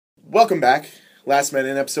Welcome back. Last Man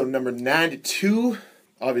In, episode number 92.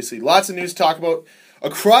 Obviously, lots of news to talk about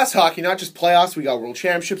across hockey, not just playoffs. We got World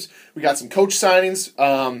Championships. We got some coach signings,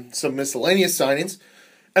 some miscellaneous signings,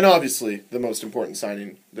 and obviously the most important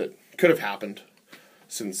signing that could have happened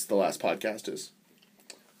since the last podcast is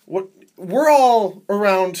we're all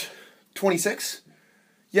around 26,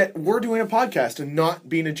 yet we're doing a podcast and not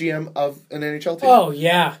being a GM of an NHL team. Oh,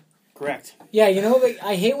 yeah. Correct. Yeah, you know,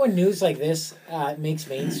 I hate when news like this makes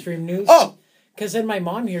mainstream news. Oh! Because then my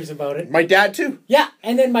mom hears about it. My dad, too. Yeah,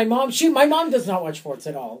 and then my mom does not watch sports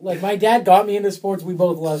at all. Like, my dad got me into sports. We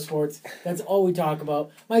both love sports. That's all we talk about.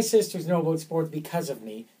 My sisters know about sports because of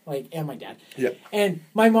me, and my dad. Yeah. And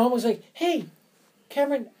my mom was like, hey,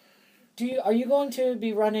 Cameron, are you going to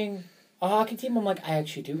be running a hockey team? I'm like, I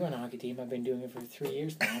actually do run a hockey team. I've been doing it for 3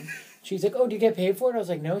 years now. She's like, oh, do you get paid for it? I was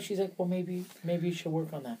like, no. She's like, well, maybe you should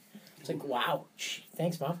work on that. It's like, wow.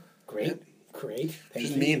 Thanks, Mom. Great. Thank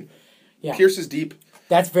Just you. mean. Yeah. Pierce is deep.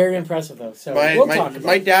 That's very impressive, though. So we'll talk about it.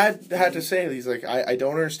 My dad had to say, he's like, I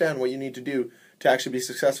don't understand what you need to do to actually be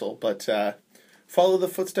successful, but follow the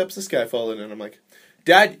footsteps this guy followed. And I'm like,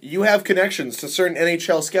 Dad, you have connections to certain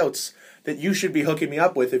NHL scouts that you should be hooking me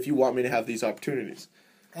up with if you want me to have these opportunities.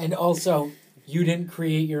 And also, you didn't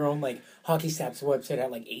create your own Hockey Stats website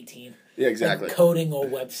at 18. Yeah, exactly. Coding a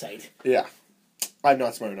website. Yeah. I'm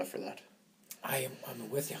not smart enough for that. I'm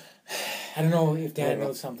with you. I don't know if Dad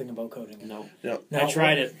knows something about coding. No. I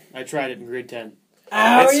tried it. I tried it in grade 10.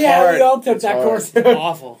 Oh, It's yeah, hard. we all took It's that hard. course.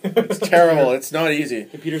 Awful. It's terrible. It's not easy.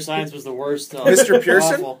 Computer science was the worst. Mr.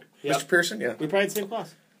 Pearson? Awful. Yep. Mr. Pearson, yeah. We probably had the same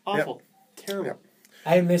class. Awful. Terrible. Yep.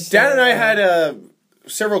 I missed Dan and I had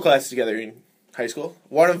several classes together in high school.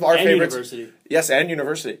 One of our And favorites. university. Yes, and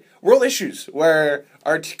university. World Issues, where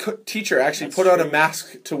our teacher actually put on a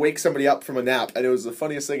mask to wake somebody up from a nap, and it was the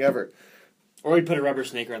funniest thing ever. Or we put a rubber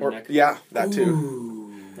snake around the neck. Yeah, that too.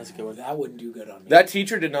 Ooh, That's a good one. that wouldn't do good on me. That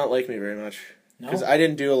teacher did not like me very much. No? Because I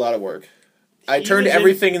didn't do a lot of work. I He turned was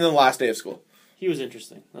everything in the last day of school. He was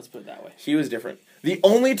interesting. Let's put it that way. He was different. The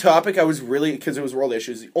only topic I was really, because it was World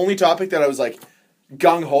Issues, the only topic that I was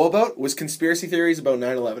gung-ho about was conspiracy theories about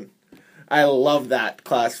 9/11. I love that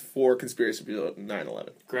class for conspiracy about 9/11.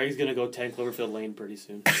 Greg's going to go 10 Cloverfield Lane pretty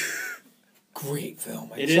soon. Great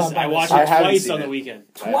film. It is. I watched I it haven't twice seen on it. the weekend.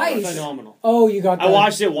 Twice? Phenomenal. Oh, you got that. I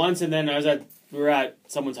watched it once, and then we were at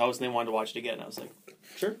someone's house, and they wanted to watch it again. I was like,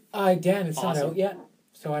 sure. Dan, it's not Awesome. out yet.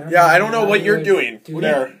 So I don't Yeah, know I don't know how what you you're would doing do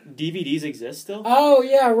there. that. DVDs exist still? Oh,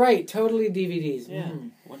 yeah, right. Totally DVDs. Yeah,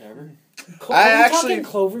 Mm. whatever. Are we talking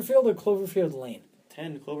Cloverfield or Cloverfield Lane?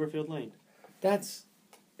 10 Cloverfield Lane. That's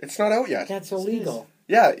It's not out yet. illegal.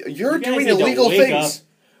 Yeah, you're You guys doing need to illegal wake things.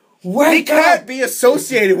 We Wake can't up! be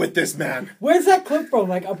associated with this man. Where's that clip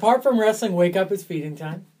from? Apart from wrestling, wake up, it's feeding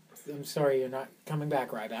time. I'm sorry, you're not coming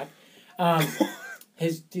back, Ryback.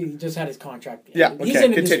 He just had his contract. Yeah, He's okay,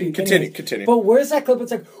 in a dispute. continue. But where's that clip?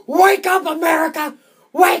 It's like, wake up, America!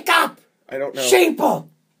 Wake up! I don't know. Shameful!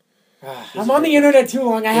 I'm on the internet too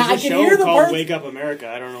long. I There's a can show hear the called words. Wake Up America.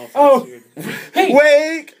 I don't know if Oh. that's weird. Hey,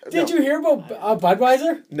 Wake! did you hear about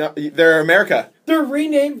Budweiser? No, they're America. They're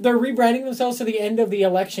rebranding themselves to the end of the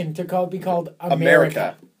election to be called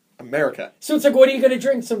America. America. So it's like, what are you going to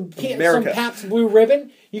drink? Some America. Pabst Blue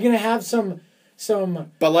Ribbon? You're going to have some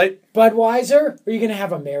Bud Light? Budweiser? Or are you going to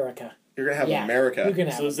have America? You're going to have Yeah, America. You're going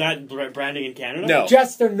to have So is that branding in Canada? No.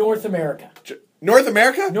 just the North America. North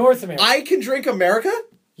America? North America. I can drink America?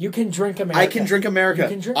 You can drink America. I can drink America. You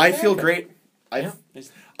can drink I feel America. great. Yeah.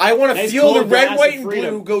 I want to Nice feel the cold red, glass white, of and freedom.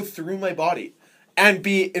 blue go through my body. And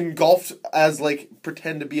be engulfed as,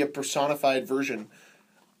 pretend to be a personified version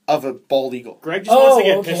of a bald eagle. Greg just wants to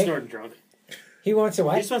get okay. pissed or drunk. He wants to He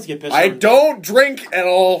what? just wants to get pissed I or don't drink at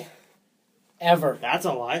all Ever. That's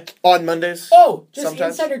a lie. on Mondays. Oh, just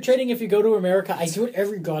Sometimes. insider trading if you go to America. I do it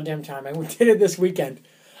every goddamn time. I did it this weekend.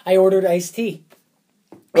 I ordered iced tea.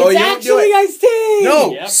 Oh, It's you don't do actually it. iced tea!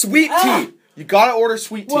 No, Yep. sweet tea. Ah. You gotta order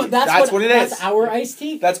sweet tea. Well, that's what it is. That's our iced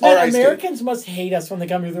tea? That's Man, our iced tea. Americans must hate us when they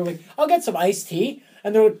come here. They're like, I'll get some iced tea.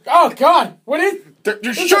 And they're like, oh, God, what is... There's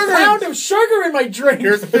There's sugar. a pound of sugar in my drink.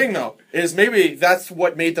 Here's the thing, though, is maybe that's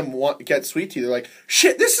what made them get sweet tea. They're like,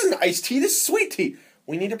 shit, this isn't iced tea. This is sweet tea.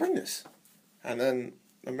 We need to bring this. And then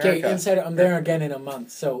America. Okay, insider. I'm there again in a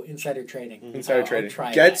month, so insider trading. Insider I'll trading.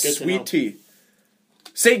 try Get that. Good to know. sweet tea.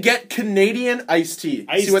 Say get Canadian iced tea.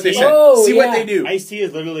 Iced See what they tea? say. Oh, See what yeah. they do. Iced tea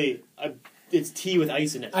is literally it's tea with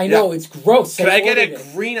ice in it. I know, Yeah. it's gross. Can I get ordered a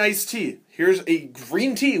it. green iced tea? Here's a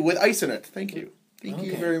green tea with ice in it. Thank you. Thank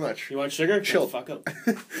you Okay. very much. You want sugar? Chill. No, fuck up.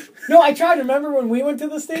 No, I tried. Remember when we went to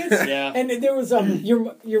the States? Yeah. And there was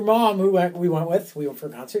your mom who we went for a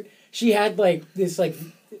concert. She had like this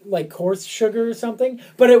like coarse sugar or something,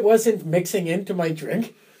 but it wasn't mixing into my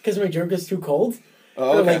drink. because my drink was too cold.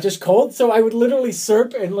 Oh, Or okay. like just cold. So I would literally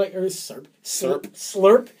slurp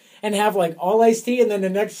and have like all iced tea, and then the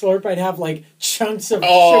next slurp I'd have like chunks of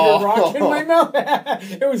sugar rock in my mouth.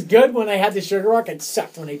 It was good when I had the sugar rock. It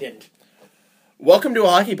sucked when I didn't. Welcome to a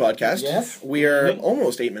hockey podcast. Yes. We are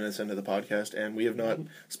almost 8 minutes into the podcast, and we have not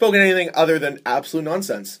spoken anything other than absolute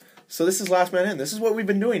nonsense. So this is Last Man In. This is what we've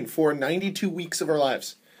been doing for 92 weeks of our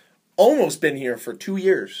lives. Almost been here for 2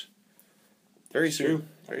 years. Very soon. True.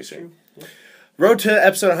 Very soon. True. Yep. Road to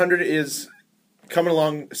episode 100 is coming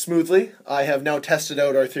along smoothly. I have now tested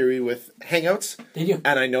out our theory with Hangouts. Did you?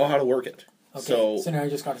 And I know how to work it. Okay. So now I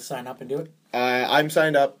just got to sign up and do it? I'm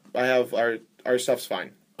signed up. I have our stuff's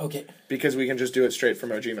fine. Okay. Because we can just do it straight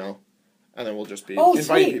from our Gmail. And then we'll just be inviting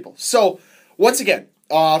sweet. people. So, once again,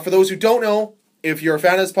 for those who don't know, if you're a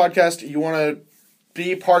fan of this podcast, you want to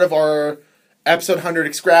be part of our episode 100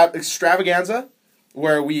 extravaganza,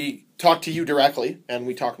 where we talk to you directly, and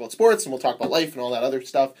we talk about sports, and we'll talk about life and all that other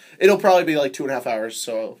stuff. It'll probably be like 2.5 hours,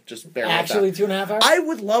 so just bear with that. Actually, 2.5 hours? I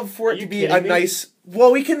would love for it to be a nice...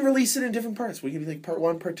 Well, we can release it in different parts. We can be like part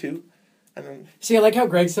 1, part 2, and then... See, I like how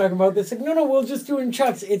Greg's talking about this. Like, no, we'll just do it in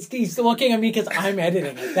chunks. He's looking at me because I'm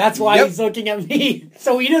editing it. That's why he's looking at me.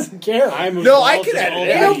 So he doesn't care. I can edit it.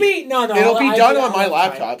 It'll be... No. It'll be done on my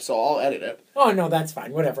laptop, so I'll edit it. Oh, no, that's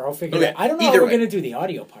fine. Whatever. I'll figure it out. I don't know how Either we're way. going to do the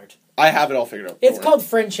audio part. I have it all figured out. It's called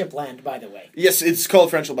Friendship Land, by the way. Yes, it's called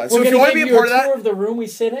Friendship Land. So We're if you want to gonna be give a part of tour that... of the room we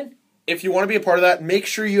sit in. If you want to be a part of that, make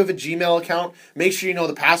sure you have a Gmail account. Make sure you know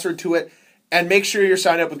the password to it. And make sure you're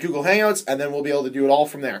signed up with Google Hangouts. And then we'll be able to do it all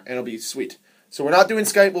from there. And it'll be sweet. So we're not doing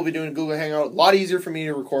Skype. We'll be doing Google Hangout. A lot easier for me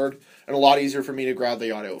to record. And a lot easier for me to grab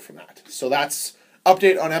the audio from that. So that's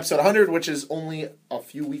update on episode 100, which is only a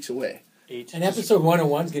few weeks away. 8. And episode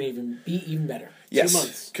 101 is going to be even better. Yes, 2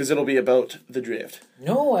 months. because it'll be about the draft.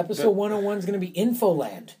 No, episode 101 is going to be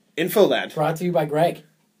Infoland. Infoland. Brought to you by Greg.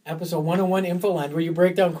 Episode 101 Infoland, where you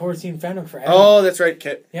break down Corsi and Fenwick for everyone. Oh, that's right,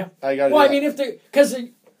 Kit. Yeah. I got it. Well, I mean, because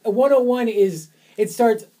 101 is, it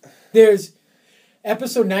starts, there's,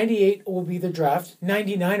 episode 98 will be the draft,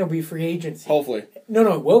 99 will be free agency. Hopefully.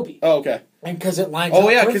 No, it will be. Oh, okay. And because it lines up Oh,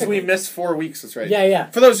 yeah, because perfectly. we missed 4 weeks, that's right. Yeah.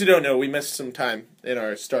 For those who don't know, we missed some time in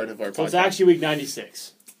our start of our podcast. So it's actually week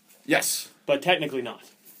 96. Yes. But technically not.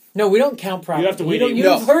 No, we don't count properly. You have to wait You've 8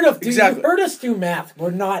 weeks. You've heard us do math. We're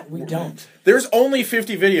not. We don't. There's only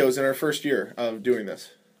 50 videos in our first year of doing this.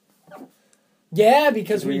 Yeah,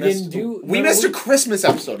 because we missed, didn't do... We missed a Christmas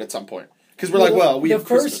episode at some point. Because we're like, we the have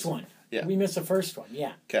Christmas. first one. Yeah. We missed the first one,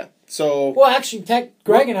 yeah. Okay, so... Well, actually,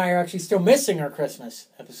 Greg and I are actually still missing our Christmas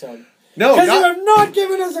episode. No, Because you have not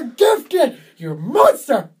given us a gift yet, you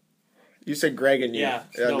monster! You said Greg and you. Yeah.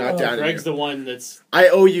 Not down Greg's here. the one that's... I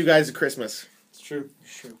owe you guys a Christmas. It's true.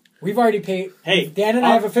 True. We've already paid... Hey, Dan and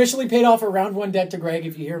I have officially paid off a round 1 debt to Greg.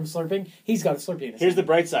 If you hear him slurping, he's got a Slurpee in his Here's the hand.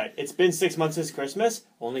 bright side. It's been 6 months since Christmas.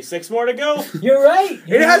 Only 6 more to go. You're right.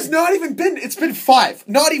 It has not even been... It's been 5.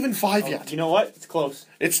 Not even 5 yet. You know what? It's close.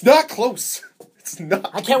 It's not close. It's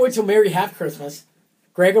not. I can't wait till Merry Half Christmas.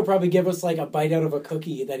 Greg will probably give us like a bite out of a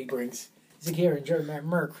cookie that he brings. He's like, here, enjoy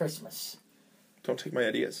Merry Christmas. Don't take my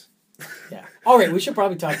ideas. Yeah. All right, we should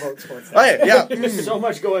probably talk about sports then. Oh, yeah. There's so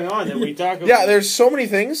much going on that we talk about. Yeah, there's so many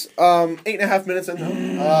things. 8.5 minutes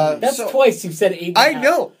in. That's twice you've said 8. I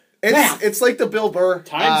know. It's like the Bill Burr.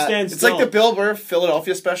 Time stands It's still. like the Bill Burr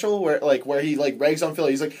Philadelphia special where he rags on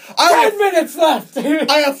Philly. He's like, 10 minutes left.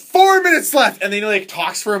 I have 4 minutes left, and then he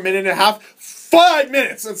talks for a minute and a half. 5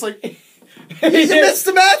 minutes. It's like you missed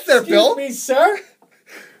the math there, Bill. Excuse me, sir.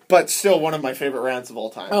 But still, one of my favorite rants of all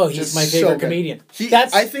time. Oh, he's Just my so favorite good. comedian.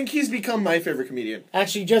 I think he's become my favorite comedian.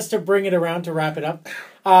 Actually, just to bring it around to wrap it up,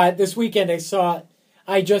 this weekend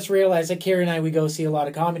I just realized that Carrie and we go see a lot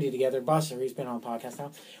of comedy together. Buster, he's been on the podcast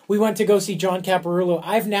now. We went to go see John Caparulo.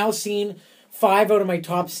 I've now seen 5 out of my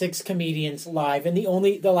top 6 comedians live, and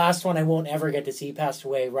the last one I won't ever get to see passed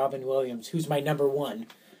away, Robin Williams, who's my number 1.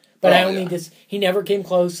 But he never came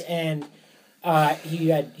close, and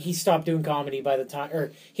he stopped doing comedy by the time,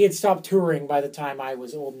 or he had stopped touring by the time I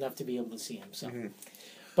was old enough to be able to see him. So,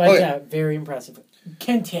 but very impressive.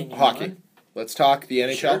 Continue. Hockey. On. Let's talk the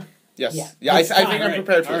NHL. Sure. Yes. Yeah. I It's think time. I'm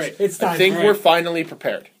prepared for All this. right. It's time. I think All right. we're finally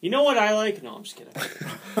prepared. You know what I like? No, I'm just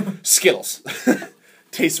kidding. Skittles.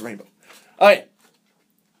 Taste the rainbow. All right.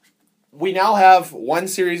 We now have one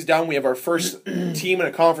series done. We have our first team in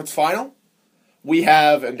a conference final. We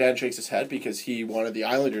have, and Dan shakes his head because he wanted the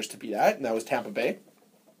Islanders to be that, and that was Tampa Bay.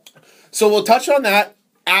 So we'll touch on that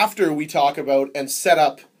after we talk about and set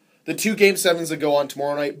up the 2 Game 7s that go on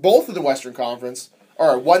tomorrow night, both of the Western Conference.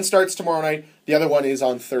 Or one starts tomorrow night, the other one is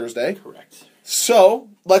on Thursday. Correct. So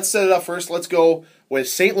let's set it up first. Let's go with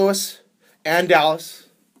St. Louis and Dallas.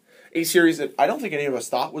 a series that I don't think any of us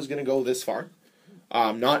thought was going to go this far.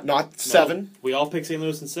 Not 7. No, we all picked St.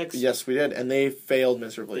 Louis in 6. Yes, we did, and they failed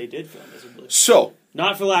miserably. They did fail miserably. So,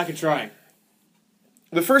 Not for lack of trying.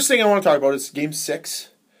 the first thing I want to talk about is Game 6.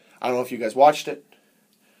 I don't know if you guys watched it.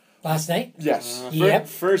 Last night? Yes. Yep.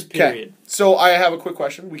 First period. So I have a quick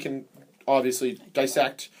question. We can obviously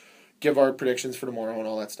dissect, give our predictions for tomorrow and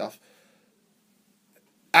all that stuff.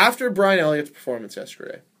 After Brian Elliott's performance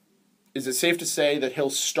yesterday, is it safe to say that he'll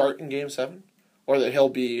start in Game 7? Or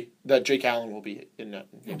that Jake Allen will be in that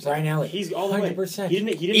Game 7? Brian Elliott. He's all the 100%. way. He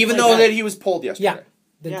didn't Even play though bad. that he was pulled yesterday.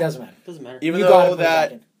 Yeah. It doesn't matter. Doesn't matter. Even You gotta though put that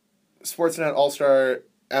that in. Sportsnet All-Star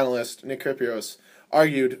analyst Nick Kripios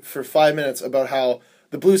argued for 5 minutes about how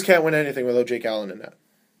the Blues can't win anything without Jake Allen in that.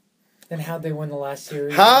 Then how'd they win the last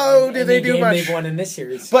series? How And did they any do game much? They've won in this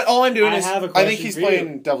series. But all I'm doing I is, have a I think question he's for you.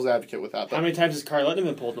 playing devil's advocate with that. How Though. many times has Carl Letton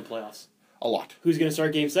been pulled in the playoffs? A lot. Who's going to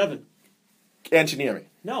start Game 7? Antoniemi.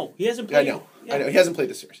 No, he hasn't Yeah, I played. know. Yeah. I know. He hasn't played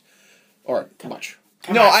this series. Or much.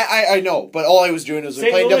 Come No, on. I know. But all I was doing was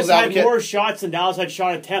St. playing Louis devil's had advocate. more shots than Dallas had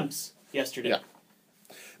shot attempts yesterday. Yeah.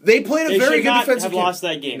 They played a They very should good not defensive have game. lost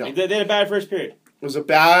that game. No. They had a bad first period. It was a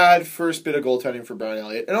bad first bit of goaltending for Brian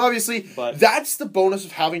Elliott. And obviously, But- that's the bonus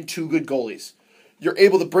of having 2 good goalies. You're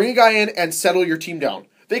able to bring a guy in and settle your team down.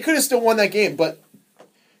 They could have still won that game, but,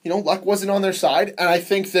 luck wasn't on their side. And I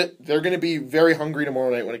think that they're going to be very hungry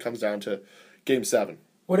tomorrow night when it comes down to Game 7.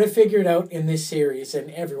 What I figured out in this series,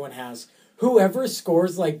 and everyone has, whoever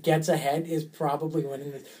scores, gets ahead is probably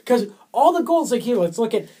winning this. Because all the goals, here, let's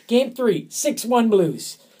look at Game 3, 6-1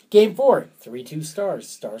 Blues. Game 4, 3-2 Stars.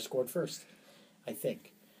 Stars scored first, I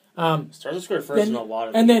think. Stars have scored first in a lot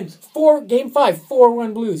of And then games. Game 5,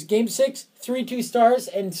 4-1 Blues. Game 6, 3-2 Stars,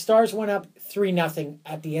 and Stars went up 3-0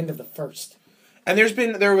 at the end of the first. And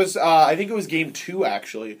there was I think it was Game 2,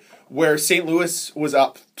 actually, where St. Louis was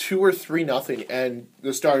up 2 or 3-0, and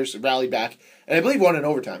the Stars rallied back. And I believe won in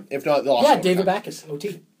overtime. If not, they lost in David overtime. Backes,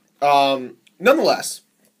 OT. Nonetheless,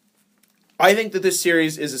 I think that this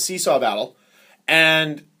series is a seesaw battle,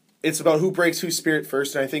 and it's about who breaks whose spirit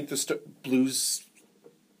first, and I think the Blues'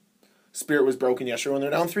 spirit was broken yesterday when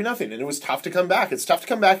they're down 3-0, and it was tough to come back. It's tough to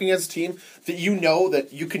come back against a team that you know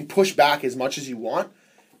that you can push back as much as you want,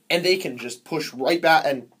 and they can just push right back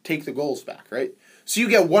and take the goals back, right? So you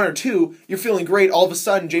get 1 or 2, you're feeling great, all of a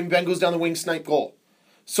sudden, Jamie Benn goes down the wing, snipe goal.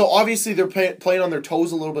 So obviously they're playing on their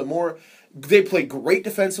toes a little bit more. They played great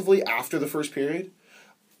defensively after the first period.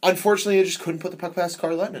 Unfortunately, they just couldn't put the puck past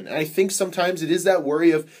Carl Letton. And I think sometimes it is that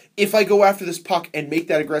worry of, if I go after this puck and make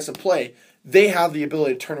that aggressive play, they have the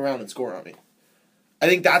ability to turn around and score on me. I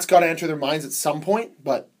think that's got to enter their minds at some point,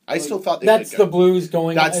 but I still thought they That's played the good. Blues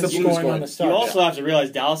going. That's the scoring Blues on going. the You Stars. also have to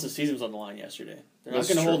realize Dallas' season was on the line yesterday. They're not That's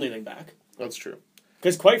going to hold true. anything back. That's true.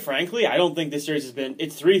 Because quite frankly, I don't think this series has been...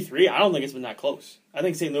 It's 3-3. I don't think it's been that close. I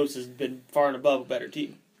think St. Louis has been far and above a better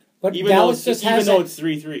team. But Even Dallas though just has it's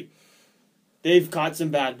 3-3. They've caught some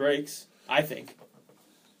bad breaks, I think.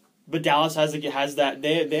 But Dallas has that...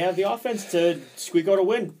 They have the offense to squeak out a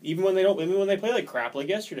win, even when they play like crap like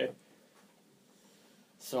yesterday.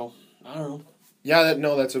 So, I don't know. Yeah,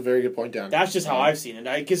 that's a very good point, Dan. That's just how I've seen it.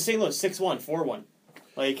 Because St. Louis 6-1,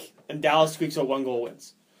 4-1. And Dallas squeaks out 1-goal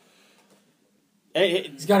wins.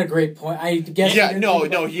 He's got a great point. I guess. Yeah, no,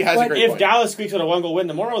 he has a great If point. Dallas squeaks out a 1-goal win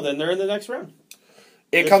tomorrow, then they're in the next round.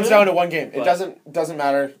 It Good comes for down them. to one game. It But- doesn't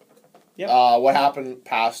matter Yep. what happened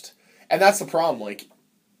past. And that's the problem.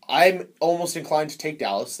 I'm almost inclined to take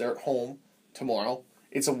Dallas. They're at home tomorrow.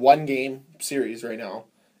 It's a 1-game series right now.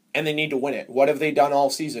 And they need to win it. What have they done all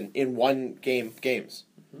season in 1-game games?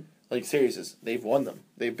 Series. They've won them.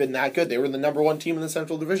 They've been that good. They were the number 1 team in the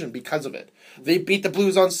Central Division because of it. They beat the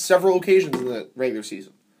Blues on several occasions in the regular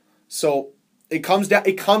season. So it comes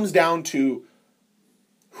down to,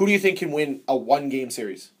 who do you think can win a 1-game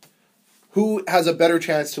series? Who has a better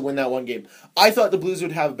chance to win that 1 game? I thought the Blues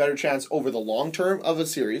would have a better chance over the long term of a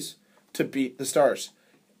series to beat the Stars.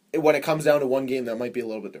 When it comes down to 1 game, that might be a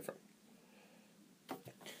little bit different.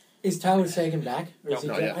 Is Tyler Sagan back? Or is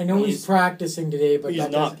No, he not yet. I know he's He's- practicing today, but He's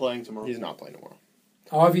that not doesn't- playing tomorrow. He's not playing tomorrow.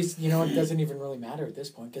 obviously, it doesn't even really matter at this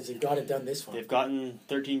point because they got it done this far. They've gotten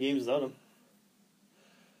 13 games without him.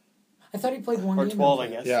 I thought he played one Or game. 12, in I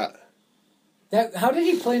guess. Yeah. How did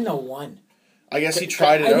he play in the one? I guess he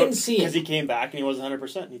tried it I out. didn't see Because it. he came back and he wasn't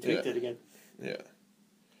 100%. He tweaked it again. Yeah.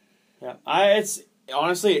 Yeah.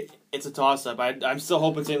 Honestly, it's a toss-up. I'm still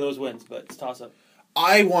hoping St. Louis wins, but it's a toss-up.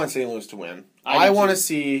 I want St. Louis to win. I do want to too.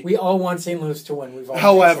 see... We all want St. Louis to win. We've all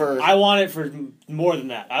However, I want it for more than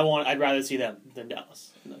that. I'd rather see them than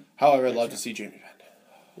Dallas. I'd love to see Jamie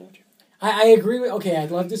Benn. I agree with. Okay,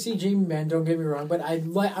 I'd love to see Jamie Benn. Don't get me wrong, but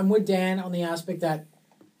I'm with Dan on the aspect that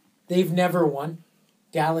they've never won.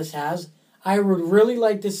 Dallas has. I would really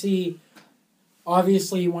like to see,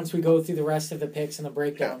 obviously, once we go through the rest of the picks and the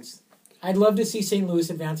breakdowns, I'd love to see St. Louis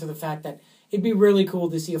advance to the fact that it'd be really cool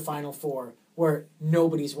to see a Final Four where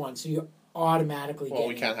nobody's won, so you automatically get. Well,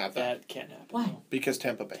 we can't have that. That can't happen. Why? Because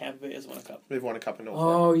Tampa Bay. Tampa Bay has won a cup. They've won a cup in over.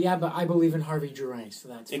 Oh, yeah, but I believe in Harvey Drouin, so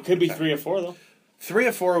that's It fine. could be 3 or 4 though. 3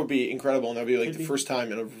 or 4 would be incredible, and that would be like Could the be. first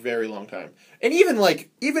time in a very long time. And even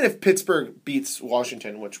if Pittsburgh beats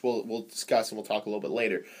Washington, which we'll discuss and we'll talk a little bit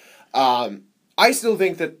later, I still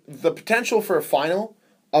think that the potential for a final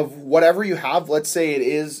of whatever you have, let's say it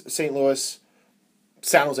is St. Louis,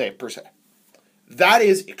 San Jose per se, that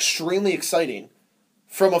is extremely exciting.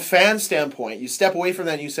 From a fan standpoint, you step away from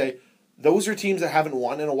that and you say, those are teams that haven't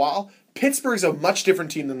won in a while. Pittsburgh's a much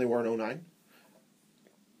different team than they were in 2009.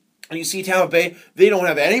 And you see Tampa Bay, they don't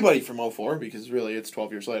have anybody from 2004 because really it's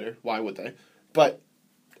 12 years later. Why would they? But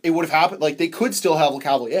it would have happened. Like, they could still have Le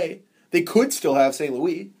Cavalier. They could still have St.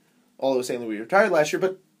 Louis, although St. Louis retired last year,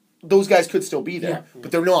 but those guys could still be there. Yeah.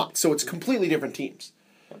 But they're not. So it's completely different teams.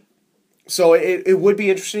 So it would be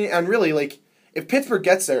interesting. And really, like, if Pittsburgh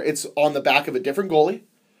gets there, it's on the back of a different goalie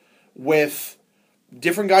with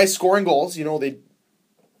different guys scoring goals. You know, they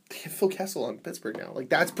have Phil Kessel on Pittsburgh now. Like,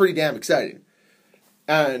 that's pretty damn exciting.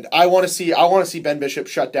 And I want to see Ben Bishop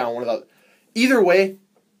shut down one of the. Either way,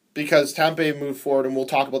 because Tampa Bay moved forward, and we'll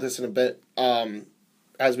talk about this in a bit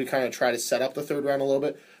as we kind of try to set up the third round a little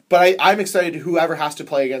bit. But I'm excited whoever has to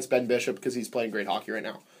play against Ben Bishop because he's playing great hockey right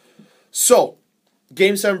now. So,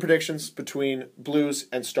 Game 7 predictions between Blues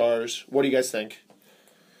and Stars. What do you guys think?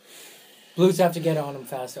 Blues have to get on them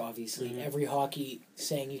fast, obviously. Every hockey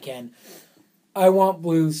saying you can. I want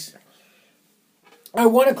Blues. I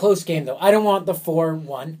want a close game, though. I don't want the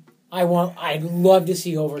 4-1. I'd love to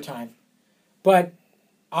see overtime. But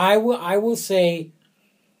I will say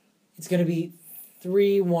it's going to be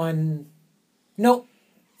 3-1. No,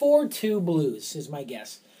 4-2 Blues is my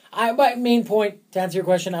guess. My main point, to answer your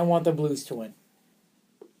question, I want the Blues to win.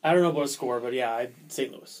 I don't know about a score, but yeah,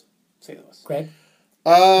 St. Louis. St. Louis. Greg?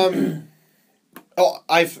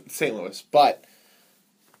 I've St. Louis, but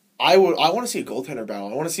I want to see a goaltender battle.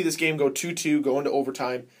 I want to see this game go 2-2, go into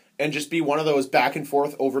overtime, and just be one of those back and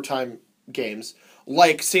forth overtime games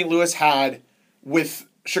like St. Louis had with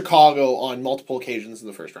Chicago on multiple occasions in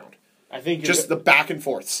the first round. I think Just the back and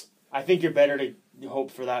forths. I think you're better to hope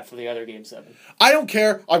for that for the other Game 7. I don't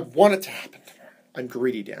care. I want it to happen. I'm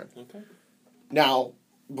greedy, Dan. Okay. Now,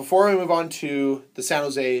 before we move on to the San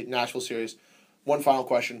Jose Nashville series, one final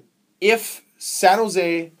question. If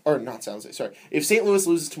if St. Louis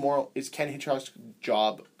loses tomorrow, is Ken Hitchcock's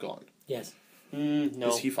job gone? Yes. No.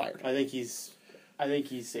 Is he fired? I think he's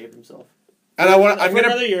saved himself. And For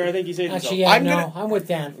another year, I think he saved Actually, himself. I'm with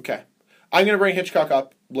Dan. Okay. I'm going to bring Hitchcock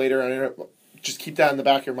up later. And just keep that in the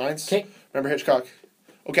back of your minds. Okay. Remember Hitchcock?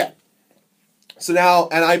 Okay. So now,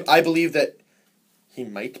 and I believe that he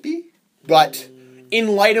might be, but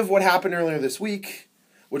in light of what happened earlier this week,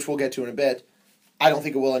 which we'll get to in a bit, I don't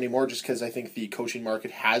think it will anymore just because I think the coaching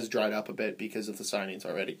market has dried up a bit because of the signings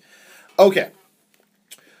already. Okay.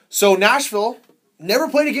 So Nashville never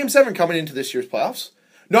played a Game 7 coming into this year's playoffs.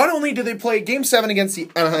 Not only did they play Game 7 against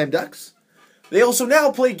the Anaheim Ducks, they also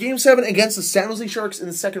now play Game 7 against the San Jose Sharks in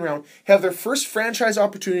the second round, have their first franchise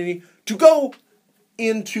opportunity to go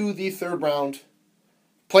into the third round,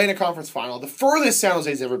 play in a conference final. The furthest San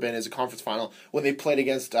Jose's ever been is a conference final when they played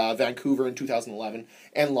against Vancouver in 2011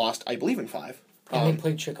 and lost, I believe, in 5. And they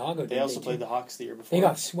played Chicago. They also played the Hawks the year before. They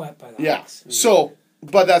got swept by the Yeah. Hawks. So,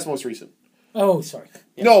 but that's most recent. Oh, sorry.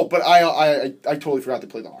 Yeah. No, but I totally forgot to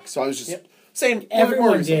play the Hawks. So I was just saying. Everyone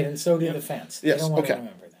more did, recent. and so did the fans. Yes, They don't want okay. to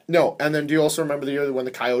remember that. No, and then do you also remember the year when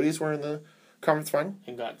the Coyotes were in the conference final?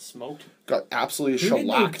 And got smoked. Got absolutely Who did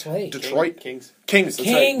they shellacked. play? Detroit. Kings. Kings, that's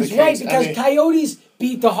Kings, right. right, The because Kings. Coyotes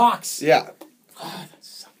beat the Hawks. Yeah. Oh, that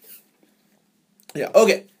sucks. Yeah,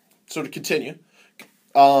 okay. So to continue.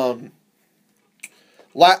 I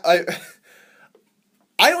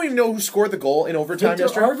don't even know who scored the goal in overtime Victor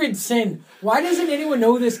yesterday. Arvidsson. Why doesn't anyone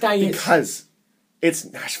know who this guy is? Because it's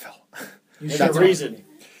Nashville. You There's should a know. reason.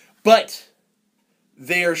 But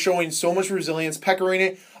they are showing so much resilience.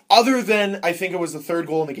 Pecorine, other than I think it was the third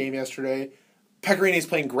goal in the game yesterday, Pecorine is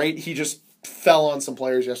playing great. He just fell on some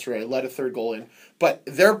players yesterday, led a third goal in. But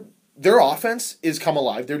their offense is come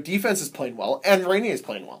alive. Their defense is playing well, and Rainey is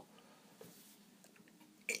playing well.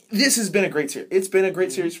 This has been a great series. It's been a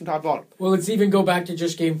great series from top to bottom. Well, let's even go back to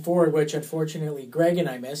just Game 4, which unfortunately Greg and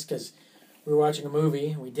I missed because we were watching a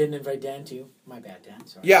movie and we didn't invite Dan to. My bad, Dan.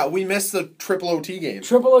 Sorry. Yeah, we missed the triple OT game.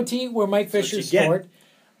 Triple OT where Mike That's what Fisher you get. scored.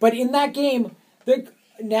 But in that game, the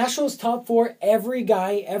Nationals top 4, every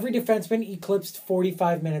defenseman eclipsed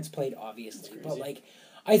 45 minutes played, obviously. But,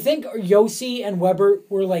 I think Yossi and Weber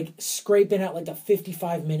were like scraping at like the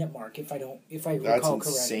 55-minute mark, if I recall correctly. That's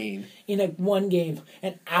insane. In one game,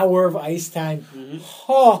 an hour of ice time. Mm-hmm.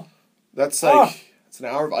 Oh, That's like it's an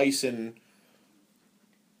hour of ice in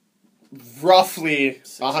roughly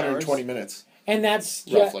 120 minutes. and that's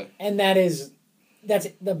Roughly. that's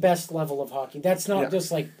the best level of hockey. That's not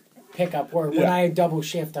just like pickup where when I double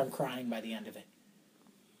shift, I'm crying by the end of it.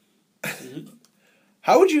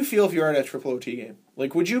 How would you feel if you were at a triple OT game?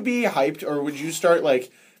 Like, would you be hyped, or would you start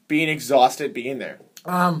like being exhausted being there?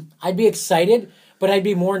 I'd be excited, but I'd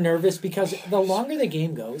be more nervous because the longer the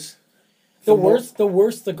game goes, the worse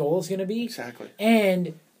the goal is going to be. Exactly.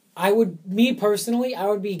 And me personally, I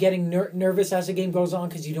would be getting nervous as the game goes on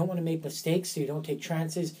because you don't want to make mistakes, so you don't take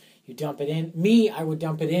chances. You dump it in. I would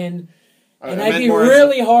dump it in. And I'd be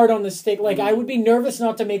really hard on the stick. Like, I would be nervous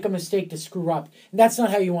not to make a mistake to screw up. And that's not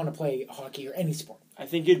how you want to play hockey or any sport. I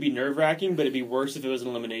think it'd be nerve-wracking, but it'd be worse if it was an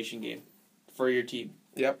elimination game for your team.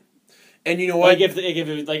 Yep. And you know what? Like if it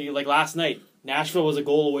was like last night, Nashville was a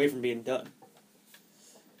goal away from being done.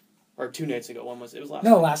 Or 2 nights ago. It was last night.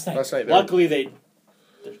 No, last night. Last night. Luckily,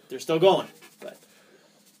 they're still going. But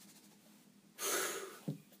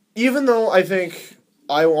Even though I think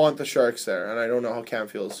I want the Sharks there, and I don't know how Cam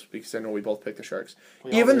feels because I know we both picked the Sharks.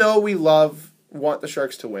 Even though we want the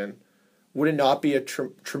Sharks to win, would it not be a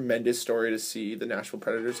tremendous story to see the Nashville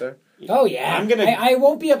Predators there? Oh yeah, I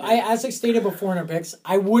won't be. As I stated before in our picks,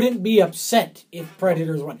 I wouldn't be upset if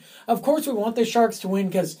Predators win. Of course, we want the Sharks to win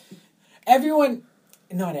because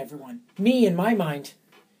not everyone, me in my mind,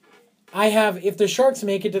 if the Sharks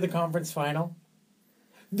make it to the conference final,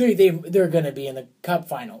 they're going to be in the cup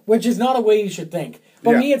final, which is not a way you should think.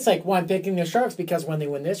 But me, it's like, I'm picking the Sharks because when they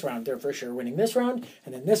win this round, they're for sure winning this round,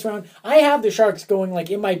 and then this round. I have the Sharks going, like,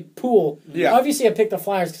 in my pool. Yeah. Obviously, I picked the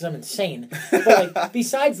Flyers because I'm insane. But, like,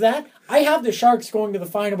 besides that, I have the Sharks going to the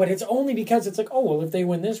final, but it's only because it's like, oh, well, if they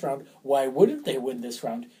win this round, why wouldn't they win this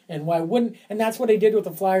round? And why wouldn't... And that's what I did with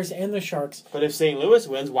the Flyers and the Sharks. if St. Louis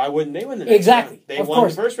wins, why wouldn't they win the next round? They won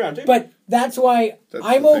the first round, too. But that's why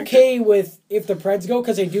I'm okay with if the Preds go,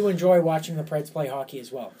 because I do enjoy watching the Preds play hockey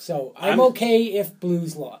as well. So I'm okay if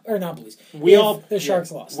Blues lost. Or not Blues. The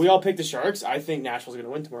Sharks lost. We all picked the Sharks. I think Nashville's going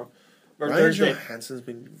to win tomorrow. Or Ryan Thursday. Johansson's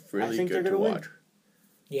been really good to watch.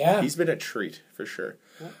 Yeah. He's been a treat, for sure.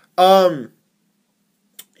 No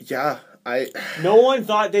one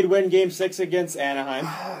thought they'd win Game 6 against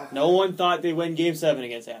Anaheim. No one thought they'd win Game 7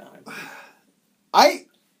 against Anaheim.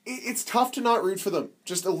 It's tough to not root for them,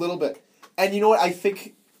 just a little bit. And you know what, I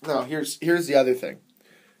think... No, here's the other thing.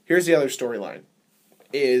 Here's the other storyline.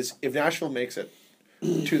 Is if Nashville makes it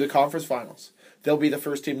to the conference finals, they'll be the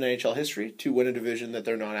first team in NHL history to win a division that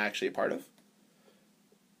they're not actually a part of.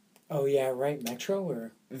 Oh yeah, right. Metro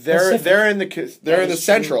or they're in the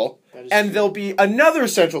Central, and there'll be another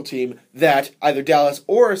Central team that either Dallas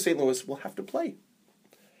or St. Louis will have to play.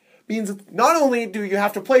 Means not only do you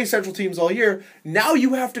have to play Central teams all year, now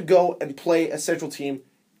you have to go and play a Central team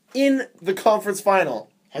in the conference final.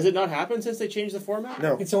 Has it not happened since they changed the format?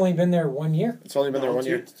 No, it's only been there 1 year. It's only been there 1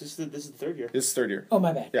 year. This is the third year. This is third year. Oh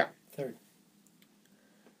my bad. Yeah, third.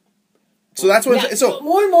 So that's what. So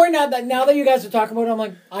more and more now that you guys are talking about it, I'm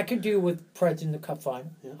like, I could deal with Preds in the Cup final.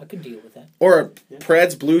 Yeah. I could deal with that. Or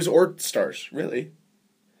Preds, Blues, or Stars. Really.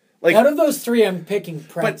 Like out of those three, I'm picking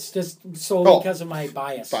Preds just solely because of my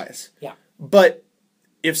bias. Yeah. But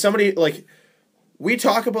if somebody we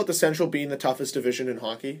talk about the Central being the toughest division in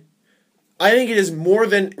hockey. I think it has more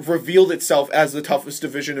than revealed itself as the toughest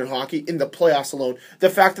division in hockey in the playoffs alone. The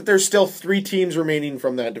fact that there's still 3 teams remaining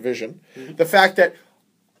from that division. Mm-hmm. The fact that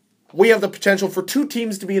we have the potential for 2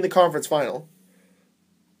 teams to be in the conference final.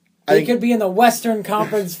 They could be in the Western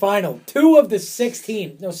Conference final. 2 of the 6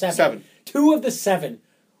 teams. No, 7. 2 of the 7.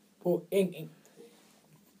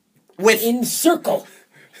 Encircle.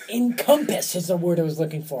 Encompass is the word I was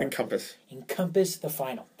looking for. Encompass the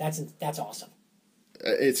final. That's awesome.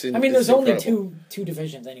 There's only two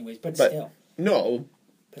divisions anyways, but still. No.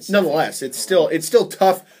 Nonetheless, it's still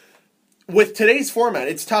tough. With today's format,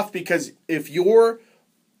 it's tough because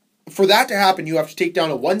for that to happen, you have to take down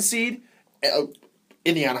a 1 seed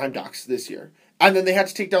in the Anaheim Ducks this year. And then they had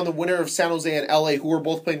to take down the winner of San Jose and LA, who were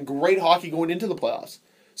both playing great hockey going into the playoffs.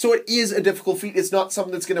 So it is a difficult feat. It's not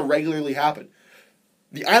something that's going to regularly happen.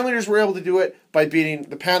 The Islanders were able to do it by beating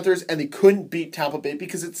the Panthers, and they couldn't beat Tampa Bay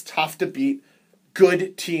because it's tough to beat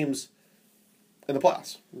good teams in the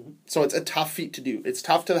playoffs. Mm-hmm. So it's a tough feat to do. It's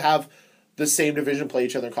tough to have the same division play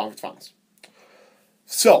each other in conference finals.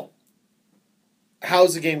 So,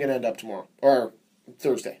 how's the game going to end up tomorrow? Or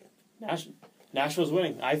Thursday? Nashville's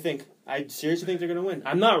winning. I seriously think they're going to win.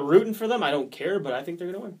 I'm not rooting for them. I don't care, but I think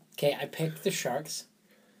they're going to win. Okay, I picked the Sharks.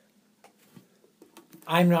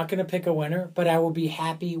 I'm not going to pick a winner, but I will be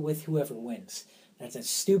happy with whoever wins. That's a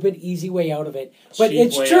stupid, easy way out of it. But Cheap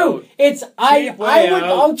it's way true. out. It's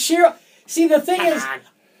I'll cheer. See, the thing is, on.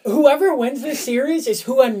 whoever wins this series is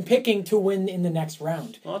who I'm picking to win in the next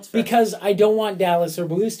round. Well, that's fair. Because I don't want Dallas or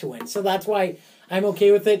Blues to win. So that's why I'm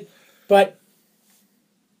okay with it. But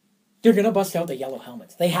they're going to bust out the yellow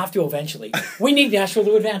helmets. They have to eventually. We need Nashville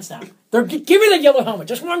to advance now. Give me the yellow helmet.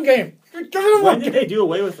 Just one game. Give me When one did game. they do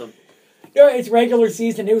away with them? Yeah, it's regular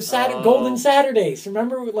season. It was Golden Saturdays.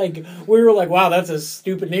 Remember, like, we were like, wow, that's a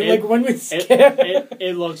stupid name. Like, when we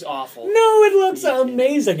It looks awful. No, it looks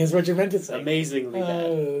amazing, is what you meant to say. Amazingly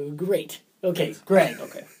bad. Great. Okay, Greg.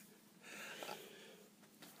 Okay.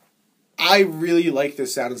 I really like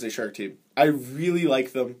this San Jose Shark team. I really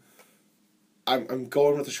like them. I'm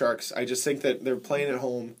going with the Sharks. I just think that they're playing at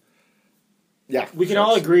home. Yeah, We can Sharks.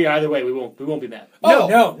 all agree either way. We won't be mad.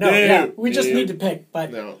 No. We just need to pick.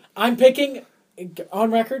 But No. I'm picking,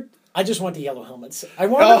 on record, I just want the yellow helmets. I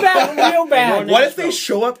want them bad, real bad. What if they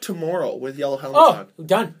show up tomorrow with yellow helmets on?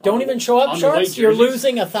 Done. Don't even show up, on the Sharks. white You're jerseys?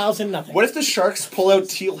 losing 1,000-0. What if the Sharks pull out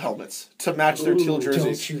teal helmets to match their teal jerseys?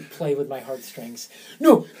 Don't you play with my heartstrings.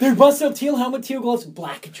 No, they're bust out teal helmet, teal gloves,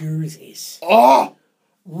 black jerseys. Oh!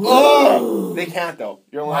 Oh! They can't, though.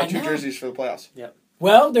 You're only Why allowed two not? jerseys for the playoffs. Yep.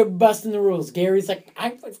 Well, they're busting the rules. Gary's like,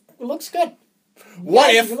 it looks good.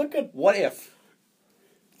 What Yes, you look good. What if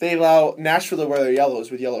they allow Nashville to wear their yellows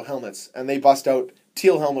with yellow helmets, and they bust out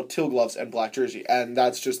teal helmet, teal gloves, and black jersey, and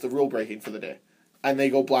that's just the rule breaking for the day, and they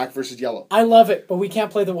go black versus yellow? I love it, but we can't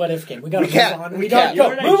play the what if game. We gotta We move can't. on. We We can't. gotta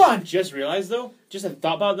You know go. what Move I on. just realized, though? Just a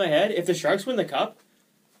thought about in my head. If the Sharks win the Cup,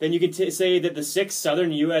 then you could say that the 6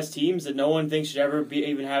 Southern U.S. teams that no one thinks should ever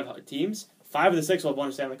even have teams, 5 of the 6 will have won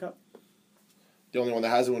a Stanley Cup. The only one that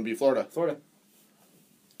hasn't would be Florida. Florida.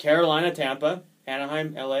 Carolina, Tampa,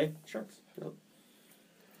 Anaheim, L.A., Sharks.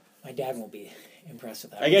 My dad won't be impressed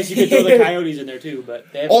with that. I guess you could throw the Coyotes in there, too,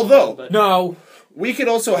 but... They have Although- but No, We could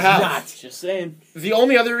also have... not. Just saying. The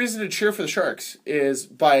only other reason to cheer for the Sharks is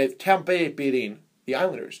by Tampa Bay beating the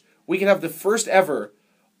Islanders. We can have the first ever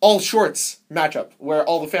all-shorts matchup where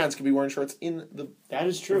all the fans can be wearing shorts in the That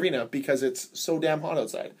is true. arena because it's so damn hot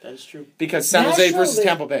outside. That is true. Because San Jose Nashville, versus they-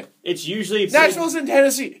 Tampa Bay. It's usually... Nashville's in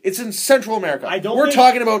Tennessee. It's in Central America. We're think-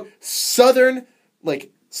 talking about southern,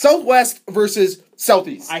 like, southwest versus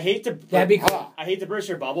southeast. I hate to... That'd be cool. I hate to burst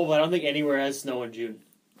your bubble, but I don't think anywhere has snow in June.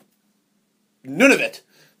 None of it.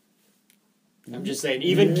 I'm just saying.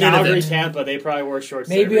 Even None of Calgary, it. Tampa, they probably wore shorts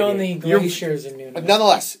Maybe every on game. the glaciers in Nunavut. But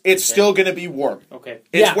nonetheless, it's still going to be warm. Okay.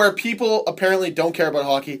 It's Yeah. where people apparently don't care about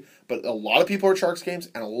hockey, but a lot of people are Sharks games,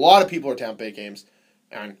 and a lot of people are Tampa Bay games.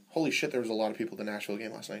 And holy shit, there was a lot of people at the Nashville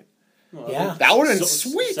game last night. Well, Yeah. That would have been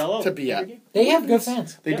so- sweet sell out to be at. every game. They have good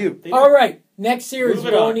fans. They Yeah, do. they All right, next series Move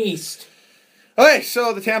it going on. east. Okay,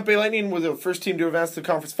 so the Tampa Bay Lightning were the first team to advance to the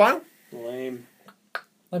conference final. Lame.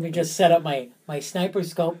 Let me just set up my sniper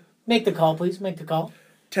scope. Make the call, please. Make the call.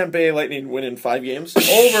 Tampa Bay Lightning win in 5 games over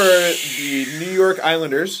the New York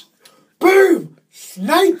Islanders. Boom!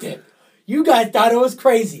 Sniped it. You guys thought it was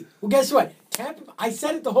crazy. Well, guess what? I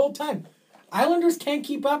said it the whole time. Islanders can't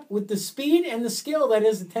keep up with the speed and the skill that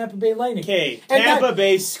is the Tampa Bay Lightning. Okay, And Tampa that-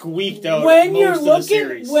 Bay squeaked out When most you're of the looking,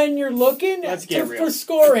 series. Let's get real. for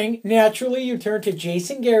scoring, naturally you turn to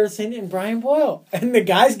Jason Garrison and Brian Boyle, and the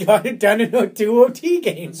guys got it done in 2 OT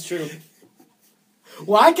games. It's true.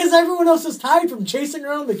 Why? Because everyone else was tired from chasing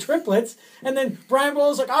around the triplets, and then Brian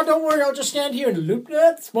Boyle's like, "Oh, don't worry, I'll just stand here and loop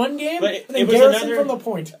that's one game." But And then it was Garrison another- from the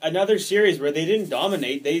point. Another series where they didn't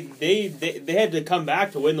dominate. They had to come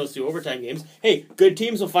back to win those 2 overtime games. Hey, good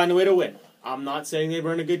teams will find a way to win. I'm not saying they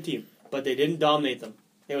weren't a good team, but they didn't dominate them.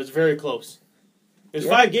 It was very close. It was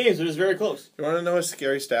 5 games. It was very close. You want to know a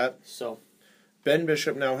scary stat? So, Ben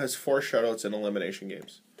Bishop now has 4 shutouts in elimination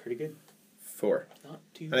games. pretty good. 4. Not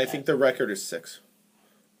too And bad. I think the record is 6.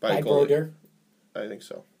 By By a goalie. Broder. I think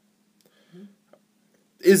so.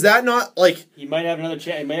 Is that not, like, He might have another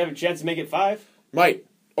chance. He might have a chance to make it 5, might,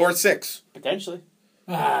 or 6? potentially.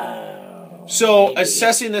 So, Maybe.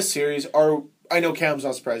 assessing this series, I know Cam's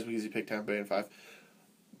not surprised because he picked Tampa Bay in 5.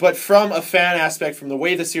 But from a fan aspect, from the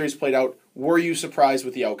way the series played out, were you surprised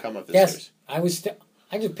with the outcome of this Yes, series? I was.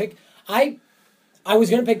 I just picked. I was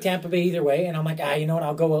gonna pick Tampa Bay either way, and I'm like, you know what?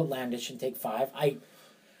 I'll go outlandish and take 5.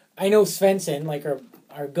 I know Sveinson, like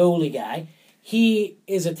our goalie guy. He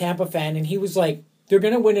is a Tampa fan, and he was like, they're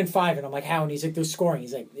gonna win in 5, and I'm like, how? And he's like, they're scoring.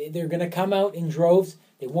 He's like, they're gonna come out in droves.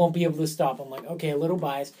 They won't be able to stop. I'm like, okay, a little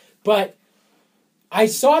biased, but I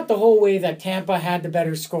saw it the whole way that Tampa had the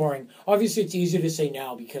better scoring. Obviously, it's easier to say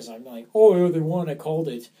now because I'm like, oh, they won. I called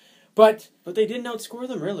it, but But they didn't outscore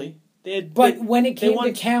them, really. But when it came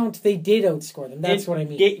to count, they did outscore them. That's what I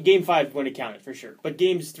mean. Game 5 when it counted, for sure. But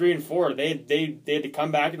games 3 and 4, they had to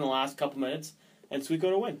come back in the last couple minutes and squeak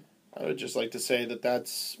out a win. I would just like to say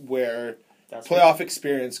that's where playoff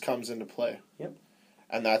experience comes into play. Yep.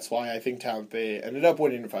 And that's why I think Tampa Bay ended up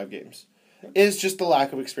winning in 5 games. Yep. Is just the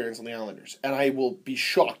lack of experience on the Islanders. And I will be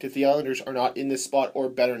shocked if the Islanders are not in this spot or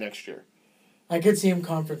better next year. I could see him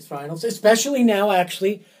conference finals, especially now,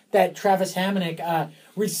 actually, that Travis Hamonic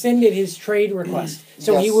rescinded his trade request.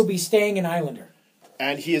 So he will be staying an Islander.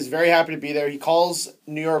 And he is very happy to be there. He calls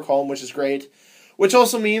New York home, which is great. Which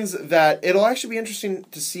also means that it'll actually be interesting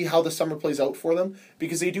to see how the summer plays out for them,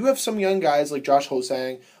 because they do have some young guys like Josh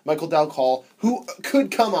Hosang, Michael Dalcall, who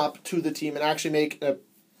could come up to the team and actually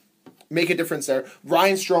make a difference there.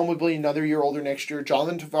 Ryan Strome will be another year older next year.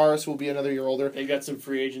 Jonathan Tavares will be another year older. They've got some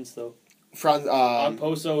free agents, though.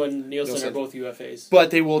 Poso and Nielsen are both UFAs.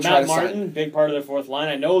 But they will try to Matt Martin, sign. big part of their fourth line.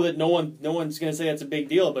 I know that no one's going to say that's a big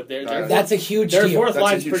deal, but that's a huge deal. Their fourth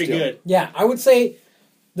line's pretty good. Yeah, I would say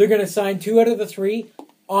they're going to sign 2 out of the 3.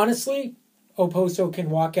 Honestly, Oposo can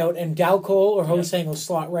walk out, and Dal Cole or Hosang will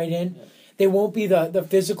slot right in. Yeah. They won't be the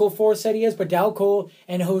physical force that he is, but Dal Cole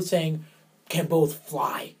and Hosang can both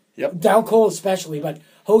fly. Yep. Dal Cole especially, but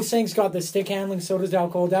Hosang's got the stick handling, so does Dal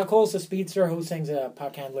Cole. Dal Cole's a speedster, Hosang's a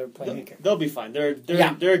puck handler, playmaker. They'll be fine. They're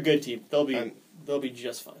a good team. They'll be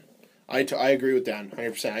just fine. I agree with Dan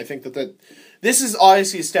 100%. I think that this is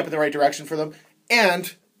obviously a step in the right direction for them,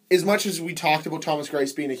 and as much as we talked about Thomas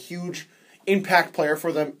Greiss being a huge impact player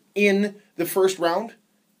for them in the first round,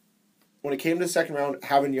 when it came to the second round,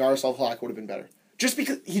 having Yaroslav Halak would have been better. Just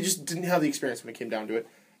because he just didn't have the experience when it came down to it.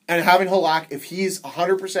 And having Halak, if he's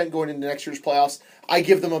 100% going into next year's playoffs, I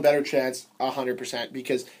give them a better chance 100%,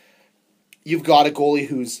 because you've got a goalie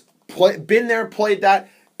who's been there, played that,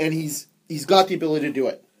 and he's got the ability to do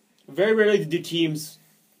it. Very rarely do teams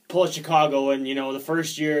pull at Chicago and, the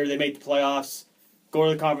first year they make the playoffs, go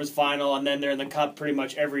to the conference final, and then they're in the cup pretty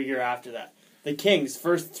much every year after that. The Kings,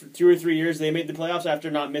 first 2 or 3 years they made the playoffs after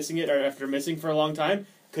not missing it, or after missing for a long time,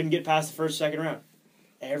 couldn't get past the first, second round.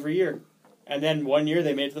 Every year. And then 1 year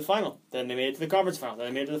they made it to the final. Then they made it to the conference final. Then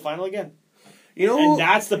they made it to the final again. And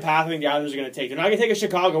that's the path I think the Islanders are going to take. They're not going to take a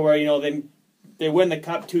Chicago where, they win the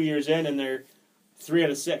cup 2 years in and they're 3 out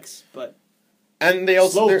of 6. But and they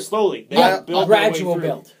also slowly. A gradual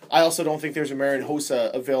build. I also don't think there's a Marian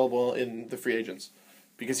Hossa available in the free agents,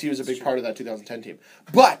 because he was a big part of that 2010 team.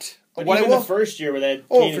 But what even the first year where they had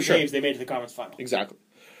Kane and Taves, they made it to the conference final. Exactly.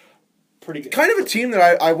 Pretty good. Kind of a team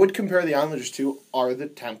that I would compare the Islanders to are the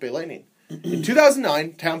Tampa Bay Lightning. In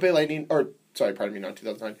 2009, Tampa Bay Lightning, not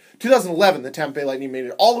 2009, 2011, the Tampa Bay Lightning made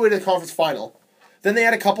it all the way to the conference final. Then they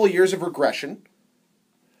had a couple of years of regression.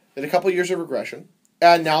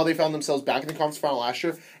 And now they found themselves back in the conference final last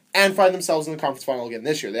year and find themselves in the conference final again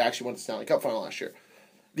this year. They actually went to the Stanley Cup final last year.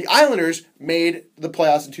 The Islanders made the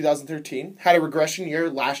playoffs in 2013, had a regression year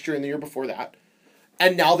last year and the year before that,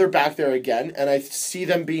 and now they're back there again, and I see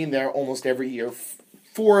them being there almost every year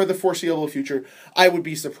for the foreseeable future. I would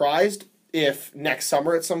be surprised if next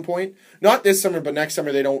summer at some point, not this summer, but next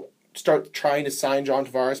summer, they don't start trying to sign John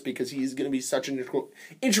Tavares, because he's going to be such an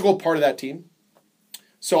integral part of that team.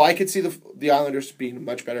 So I could see the Islanders being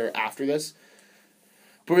much better after this.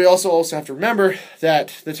 But we also have to remember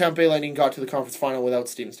that the Tampa Bay Lightning got to the conference final without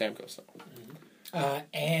Steven Stamkos.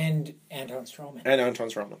 And Anton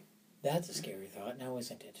Strowman. That's a scary thought, now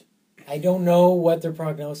isn't it? I don't know what their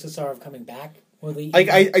prognosis are of coming back. Will they?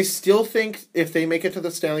 I still think if they make it to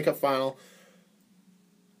the Stanley Cup final,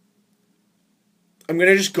 I'm going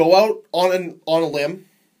to just go out on a limb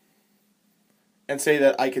and say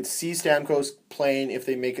that I could see Stamkos playing if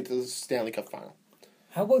they make it to the Stanley Cup final.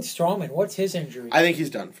 How about Strowman? What's his injury? I think he's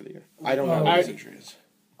done for the year. I don't know what his injury is.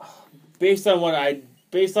 Based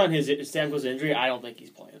on his Stamkos injury, I don't think he's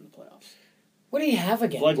playing in the playoffs. What do you have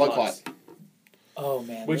again? Blood clot. Oh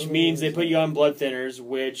man. Which means they put you on blood thinners,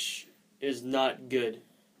 which is not good.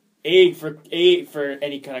 For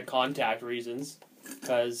any kind of contact reasons,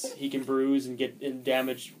 because he can bruise and get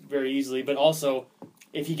damaged very easily. But also,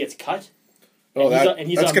 if he gets cut, and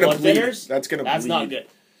he's on blood thinners, that's not good.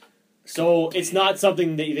 So it's not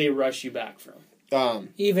something that they rush you back from.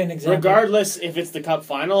 Regardless if it's the Cup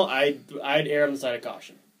final, I'd err on the side of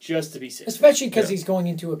caution, just to be safe. Especially because he's going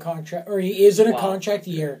into a contract, or he is in a contract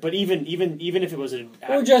year. But even if it was an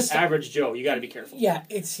average Joe, you got to be careful. Yeah,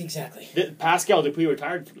 it's exactly. Pascal Dupuis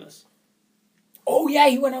retired from this. Oh yeah,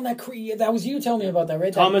 he went on that. That was you telling me about that,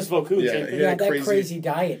 right? Thomas Vaucoux. Yeah, that crazy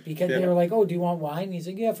diet, because they were like, "Oh, do you want wine?" And he's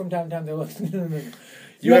like, "Yeah." From time to time, they're like, "No.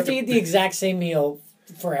 You have to eat the exact same meal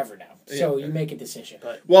forever now." So you make a decision.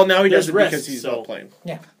 Well, now he does it because he's not playing.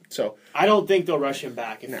 Yeah. So I don't think they'll rush him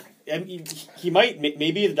back. I mean, he might.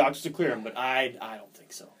 Maybe the doctors will clear him, but I don't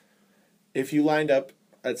think so. If you lined up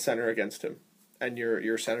at center against him, and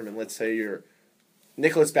you're centerman, let's say you're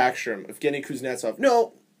Nicholas Backstrom, Evgeny Kuznetsov,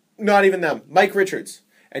 no, not even them, Mike Richards,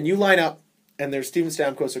 and you line up, and there's Steven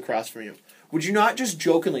Stamkos across from you, would you not just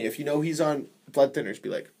jokingly, if you know he's on blood thinners, be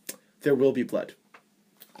like, there will be blood,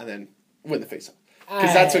 and then win the faceoff?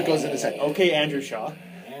 Because that's what goes in his head. Okay, Andrew Shaw.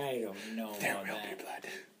 I don't know There about will that. be blood.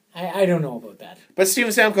 I don't know about that. But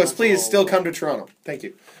Steven Stamkos, please still come to Toronto. Thank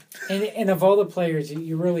you. And of all the players,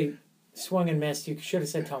 you really swung and missed. You should have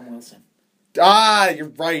said Tom Wilson. Ah, you're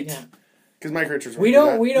right. Yeah. Because Mike Richards. We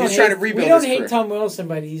don't He's trying to rebuild. We don't his hate career. Tom Wilson,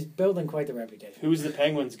 but he's building quite the reputation. Who's the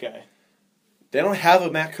Penguins guy? They don't have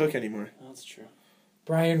a Matt Cook anymore. That's true.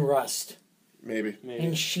 Brian Rust Maybe.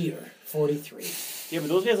 and Shear, 43. Yeah, but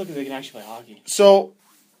those guys look like they can actually play hockey. So,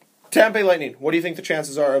 Tampa Bay Lightning. What do you think the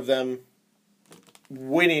chances are of them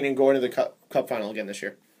winning and going to the cup final again this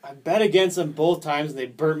year? I bet against them both times, and they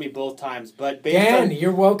burnt me both times. But based Dan, on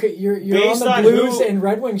you're welcome. You're on based the on Blues who- and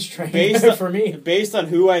Red Wings train based on, for me. based on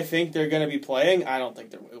who I think they're going to be playing, I don't think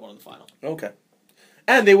they're going to the final. Okay.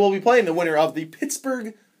 And they will be playing the winner of the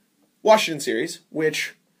Pittsburgh-Washington series,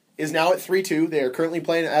 which is now at 3-2. They are currently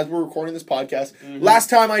playing as we're recording this podcast. Mm-hmm. Last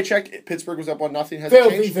time I checked, Pittsburgh was up 1-0. Has it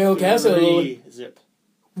Filthy changed? Phil Kessel. 3-0.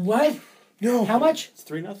 What? No. How much? It's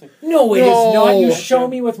 3-0. No, it No. is not. You show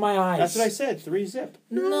me with my eyes. That's what I said. 3-0.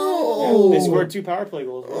 No. They scored 2 power play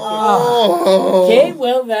goals. Oh. Okay,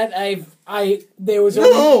 well there was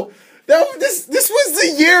No. This was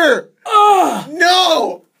the year. Oh,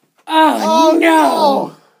 No. oh,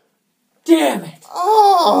 no. Damn it.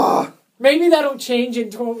 Oh. Maybe that'll change in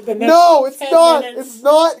the next No, it's 10 not. minutes. It's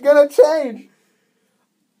not gonna change.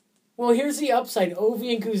 Well, here's the upside.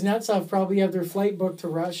 Ovi and Kuznetsov probably have their flight booked to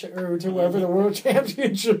Russia or to wherever the World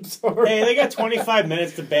Championships are. Hey, they got 25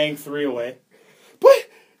 minutes to bang 3 away. But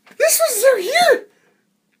this was their year.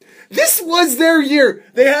 This was their year.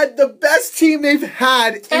 They had the best team they've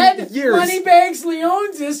had in Ted years. Moneybags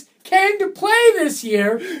Leonsis came to play this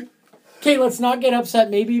year. Okay, let's not get upset.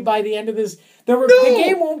 Maybe by the end of this, the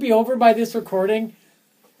game won't be over by this recording.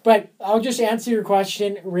 But I'll just answer your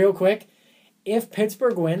question real quick. If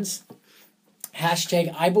Pittsburgh wins,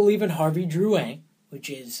 hashtag I believe in Harvey Drouin, which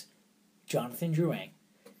is Jonathan Drouin.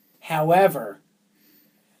 However,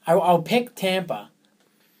 I'll pick Tampa,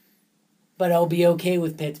 but I'll be okay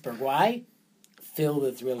with Pittsburgh. Why? Phil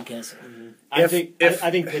the Thrill Kessel. Mm-hmm. I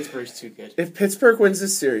think Pittsburgh's too good. If Pittsburgh wins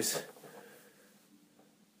this series,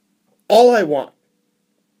 all I want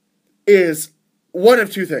is one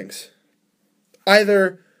of two things.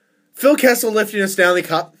 Either Phil Kessel lifting a Stanley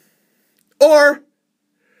Cup, or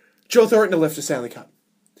Joe Thornton to lift a Stanley Cup.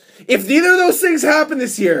 If neither of those things happen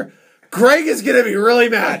this year, Greg is going to be really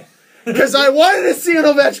mad. Because I wanted to see an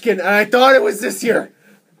Ovechkin, and I thought it was this year.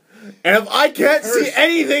 And if I can't see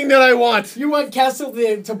anything that I want... You want Kessel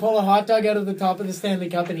to pull a hot dog out of the top of the Stanley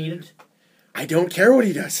Cup and eat it? I don't care what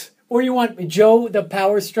he does. Or you want Joe the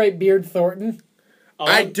Power Stripe Beard Thornton?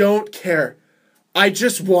 I don't care. I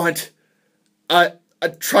just want a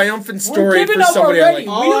triumphant story for somebody I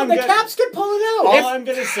like. The Caps could pull it out. All I'm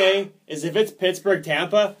going to say is if it's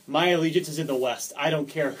Pittsburgh-Tampa, my allegiance is in the West. I don't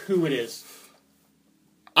care who it is.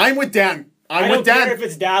 I'm with Dan. I don't care if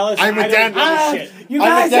it's Dallas. I'm with Dan. You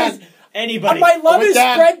I'm with guys, Dan. Anybody. my love with is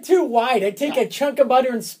Dan. spread too wide. I take a chunk of butter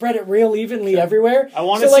and spread it real evenly everywhere. I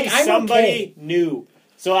want to so, see I'm somebody okay. new.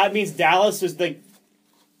 So that means Dallas is the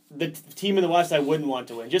team in the West I wouldn't want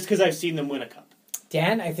to win, just because I've seen them win a cup.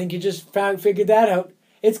 Dan, I think you just figured that out.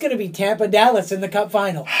 It's going to be Tampa-Dallas in the Cup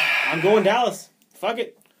final. I'm going Dallas. Fuck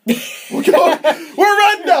it. We're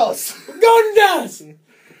Red Dallas. Go to Dallas!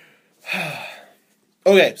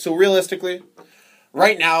 Okay, so realistically,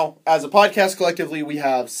 right now, as a podcast collectively, we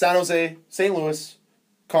have San Jose, St. Louis,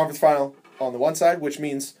 conference final on the one side, which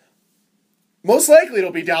means most likely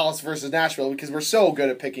it'll be Dallas versus Nashville because we're so good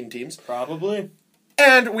at picking teams. Probably.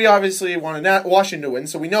 And we obviously wanted Washington to win,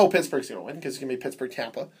 so we know Pittsburgh's going to win because it's going to be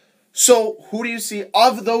Pittsburgh-Tampa. So, who do you see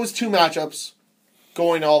of those two matchups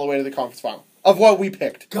going all the way to the conference final? Of what we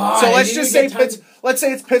picked. God, so let's just say let's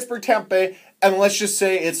say it's Pittsburgh-Tampa Bay, and let's just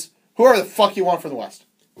say it's whoever the fuck you want from the West.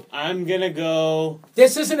 I'm going to go...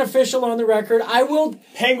 This isn't official on the record. I will...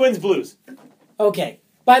 Penguins-Blues. Okay.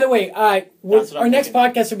 By the way, our next thinking.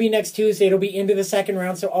 podcast will be next Tuesday. It'll be into the second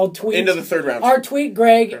round, so I'll tweet... Into the third round. Our tweet,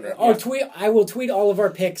 Greg. Third round, Our yeah. tweet. I will tweet all of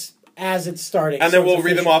our picks as it's starting. And so then we'll it's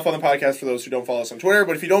read them official. off on the podcast for those who don't follow us on Twitter.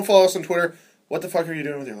 But if you don't follow us on Twitter, what the fuck are you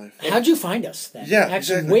doing with your life? How'd you find us then? Yeah, Actually,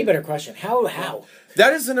 exactly. way better question. How?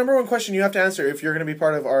 That is the number one question you have to answer if you're going to be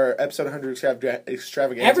part of our episode 100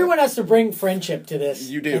 extravaganza. Everyone has to bring friendship to this.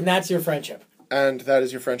 You do. And that's your friendship. And that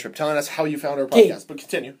is your friendship telling us how you found our Okay. podcast. But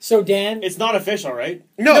continue. So Dan, It's not official, right?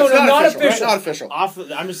 No, it's no, not not official. official. It's not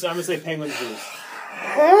official. I'm gonna say Penguins Blues.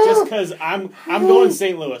 Just because I'm going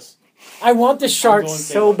St. Louis. I want the going Sharks St.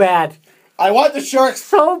 so Louis. bad, I want the Sharks.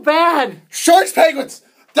 so bad. Sharks Penguins.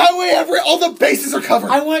 That way all the bases are covered.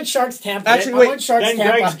 I want Sharks Tampa. Actually, I wait. want Sharks Then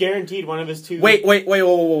Tampa. Greg's guaranteed one of his two. Wait,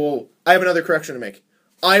 whoa. I have another correction to make.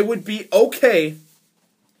 I would be okay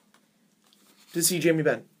to see Jamie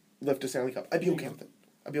Benn lift a Stanley Cup. I'd be okay with it.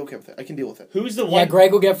 I can deal with it. Who's the Yeah, one?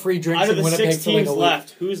 Greg will get free drinks Out of in the Winnipeg 6 for like teams a week. left,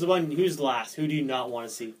 who's the one? Who's last? Who do you not want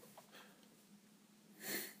to see?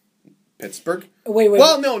 Pittsburgh? Wait.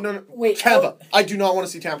 Well, no. Wait, Tampa. I do not want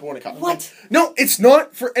to see Tampa win a cup. What? No, it's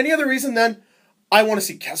not for any other reason than I want to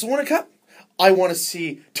see Kessel win a cup. I want to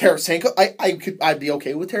see Tarasenko. I'd be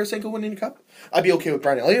okay with Tarasenko winning a cup. I'd be okay with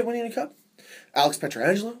Brian Elliott winning a cup. Alex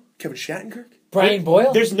Pietrangelo, Kevin Shattenkirk, Brian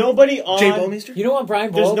Boyle. There's nobody on. Jay Bouwmeester. You don't want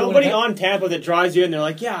Brian Boyle. There's to win a nobody cup? on Tampa that drives you, and they're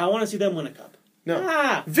like, "Yeah, I want to see them win a cup." No.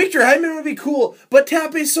 Ah. Victor Hedman would be cool, but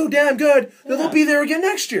Tampa is so damn good that they'll be there again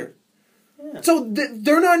next year. Yeah. So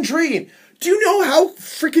they're not intriguing. Do you know how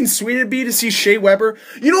freaking sweet it'd be to see Shea Weber?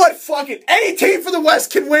 You know what? Fuck it. Any team for the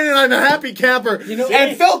West can win, and I'm a happy camper. You know-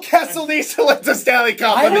 and Phil Kessel needs to lift the Stanley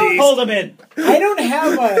Cup I in the don't East. Hold them in. I don't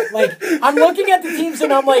have a I'm looking at the teams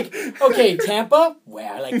and I'm like, okay, Tampa.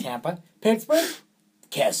 Well, I like Tampa. Pittsburgh,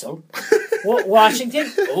 Kessel. Washington,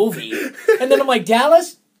 Ovi. And then I'm like,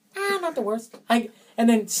 Dallas. Not the worst. And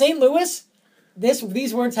then St. Louis.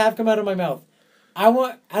 These words have come out of my mouth.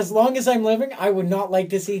 As long as I'm living, I would not like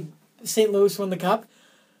to see St. Louis win the cup.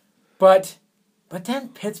 But then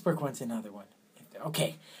Pittsburgh wins another one.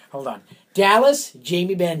 Okay, hold on. Dallas,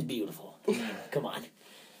 Jamie Benn's beautiful. Come on.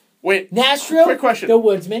 Wait. Nashville, Quick question. the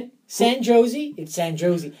Woodsman. San Jose, it's San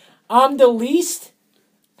Jose. The least,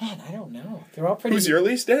 man, I don't know. They're all pretty. Who's your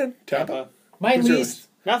least, Dan? Tampa. Tampa. My Who's your least?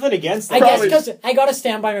 Nothing against I them. guess Probably- because I got to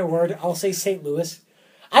stand by my word. I'll say St. Louis.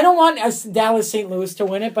 I don't want Dallas St. Louis to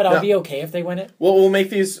win it, but I'll No. be okay if they win it. Well, we'll make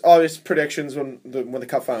these obvious predictions when the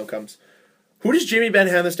cup final comes. Who does Jamie Benn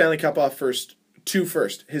hand the Stanley Cup off first?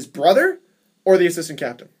 His brother or the assistant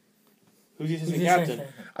captain? Who's the captain?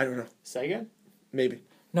 I don't know. Sagan? Maybe.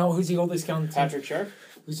 No, who's the oldest count? Patrick Sharp?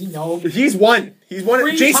 Who's he? No. He's won. He's won it.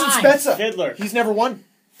 Three Jason times. Spezza. Fiddler. He's never won.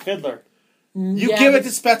 Fiddler. You Yeah, give it but-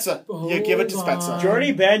 to Spezza. You give it to Hold Spezza. on.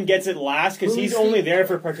 Jordy Ben gets it last because Who's he's he? only there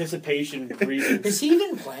for participation reasons. Is he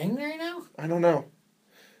even playing right now? I don't know.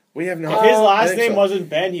 We have If not. his I last think name so. wasn't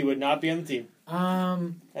Ben, he would not be on the team.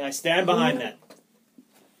 Um, And I stand behind Who? that.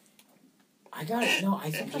 I got it. No,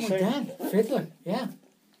 I think I'm Just with saying. Dan. Fiddler. Yeah.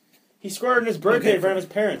 He scored on his birthday Okay, in front of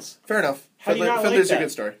his parents. Fair enough. How do you not like Fiddler's a that?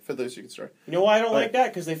 good story. Fiddler's a good story. You know why I don't Right. like that?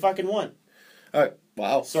 Because they fucking won. All right.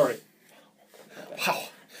 Wow. Sorry. Wow.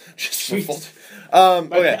 Just Jeez. ruffled.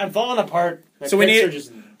 My- Okay. I'm falling apart. My So we pits need- are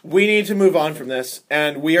just- We need to move on from this,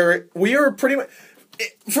 and we are pretty much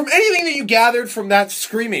from anything that you gathered from that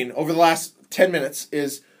screaming over the last 10 minutes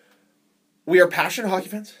is we are passionate hockey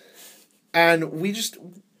fans, and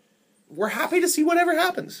we're happy to see whatever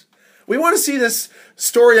happens. We want to see this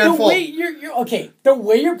story The unfold. way you're okay. The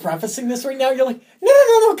way you're prefacing this right now, you're like,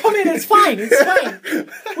 no, come in. It's fine. It's fine.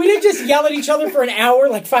 We didn't just yell at each other for an hour,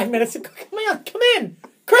 like 5 minutes ago. Come in.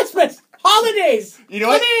 Christmas, holidays. You know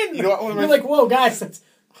come what? in. You know what? One of my- You're like, whoa, guys.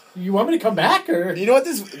 You want me to come back or? You know what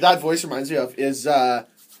that voice reminds me of is an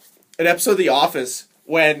episode of The Office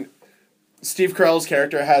when Steve Carell's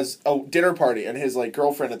character has a dinner party and his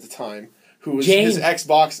girlfriend at the time, who was Jane. his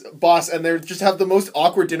boss, and they just have the most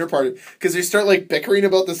awkward dinner party because they start bickering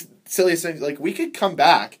about this silliest thing. We could come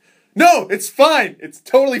back. No, it's fine. It's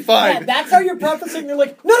totally fine. Yeah, that's how you're prefacing. You're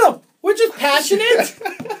like, no, we're just passionate,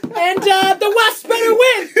 and the West better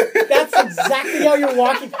win. That's exactly how you're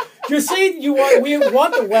walking. You're saying we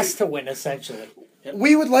want the West to win, essentially.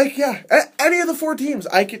 We would any of the 4 teams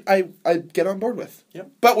I'd get on board with. Yep.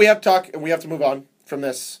 But we have to talk and we have to move on from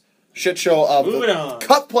this shit show of Moving the on.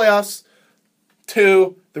 Cup playoffs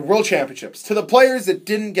to the World Championships, to the players that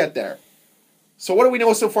didn't get there. So what do we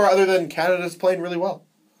know so far other than Canada's playing really well?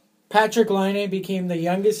 Patrick Laine became the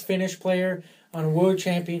youngest Finnish player on a World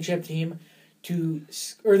Championship team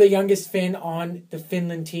or the youngest Finn on the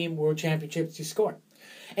Finland team World Championships to score.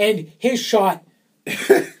 And his shot,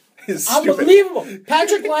 It's stupid. unbelievable.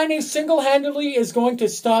 Patrick Laine single-handedly is going to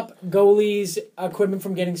stop goalies' equipment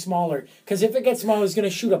from getting smaller. Because if it gets smaller, he's going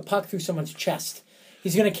to shoot a puck through someone's chest.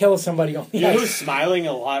 He's going to kill somebody on the You know who's ice. smarling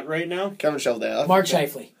a lot right now? Kevin Sheldale. Mark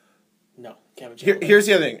Scheifele. No, Kevin. Here's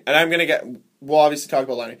the other thing, and we'll obviously talk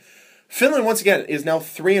about Laine. Finland, once again, is now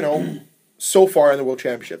 3-0 so far in the World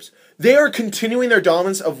Championships. They are continuing their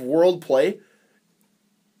dominance of world play.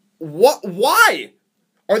 Why?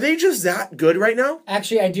 Are they just that good right now?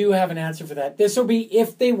 Actually, I do have an answer for that. This will be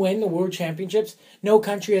if they win the World Championships. No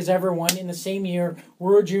country has ever won in the same year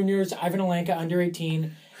World Juniors, Ivan Alenka under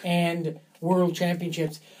 18, and World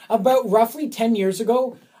Championships. About roughly 10 years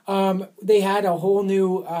ago, they had a whole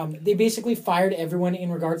new. They basically fired everyone in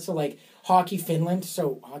regards to like Hockey Finland,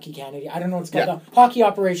 so Hockey Canada. I don't know what it's called. Hockey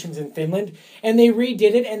operations in Finland, and they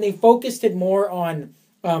redid it and they focused it more on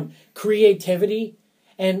creativity.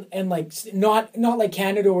 And like not like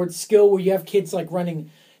Canada where it's skill where you have kids like running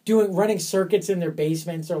circuits in their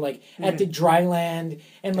basements or like at the dry land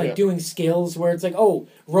and like doing skills where it's like, oh,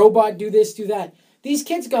 robot, do this, do that. These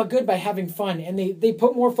kids got good by having fun and they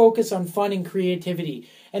put more focus on fun and creativity.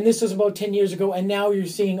 And this was about 10 years ago, and now you're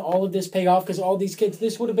seeing all of this pay off because all these kids,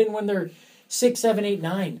 this would have been when they're 6, 7, 8,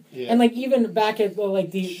 9. Yeah. And like even back at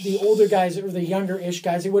like the older guys or the younger-ish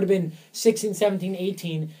guys, it would have been 16, 17,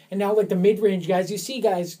 18. And now like the mid-range guys, you see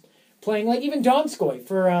guys playing like even Donskoy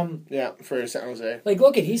for for San Jose. Like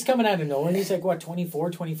look at he's coming out of nowhere. He's like what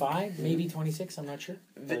 24, 25, maybe 26, I'm not sure.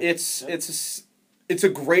 It's a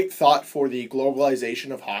great thought for the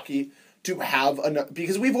globalization of hockey to have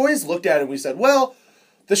because we've always looked at it and we said, well,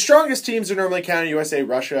 the strongest teams are normally Canada, USA,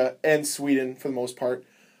 Russia, and Sweden for the most part.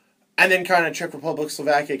 And then kind of Czech Republic,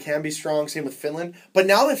 Slovakia can be strong, same with Finland. But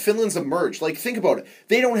now that Finland's emerged, like think about it.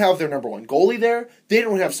 They don't have their number one goalie there. They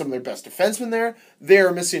don't have some of their best defensemen there.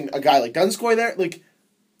 They're missing a guy like Donskoy there. Like,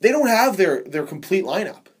 they don't have their complete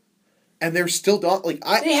lineup. And they're still not, like,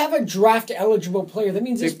 They have a draft-eligible player. That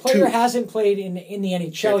means this player hasn't played in the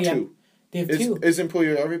NHL yet. They have two. Isn't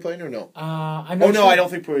Puljujärvi playing or no? I'm not sure. No, I don't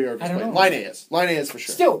think Puljujärvi's playing. Line A is for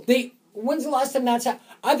sure. Still, when's the last time that's happened?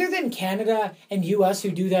 Other than Canada and U.S.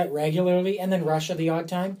 who do that regularly, and then Russia the odd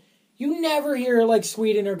time, you never hear like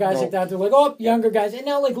Sweden or guys like that. They're like, oh, younger guys. And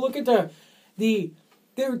now like look at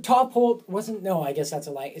their top hold wasn't, no, I guess that's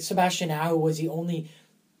a lie. Sebastian Aho was the only,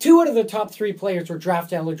 2 out of the top 3 players were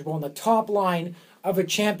draft eligible on the top line of a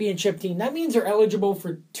championship team. That means they're eligible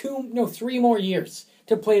for 3 more years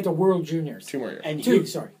to play at the World Juniors. 2 more years. And 2,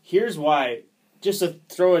 sorry. Here's why, just to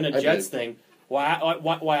throw in a Jets thing, why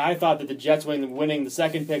I thought that the Jets winning the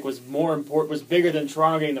second pick was more important, was bigger than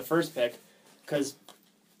Toronto getting the first pick, because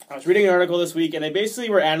I was reading an article this week and they basically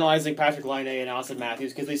were analyzing Patrick Laine and Austin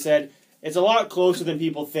Matthews because they said it's a lot closer than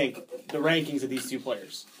people think, the rankings of these 2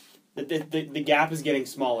 players. The gap is getting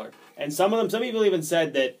smaller, and some people even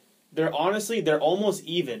said that they're almost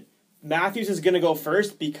even. Matthews is going to go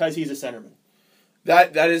first because he's a centerman.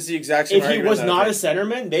 That is the exact same. If he was not a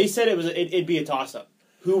centerman, they said it'd be a toss up.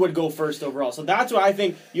 Who would go first overall? So that's what I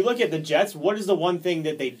think. You look at the Jets. What is the one thing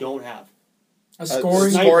that they don't have? A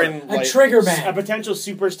scoring a trigger man, a potential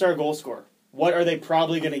superstar goal scorer. What are they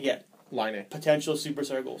probably going to get? Laine. Potential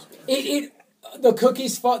superstar goal scorer. The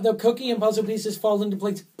cookie and puzzle pieces fall into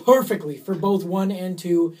place perfectly for both 1 and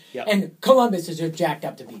 2. Yep. And Columbus is just jacked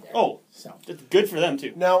up to be there. Oh, so it's good for them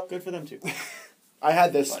too. Now, good for them too. I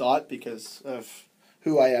had this thought because of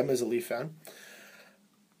who I am as a Leaf fan.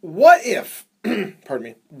 What if, pardon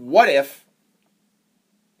me, what if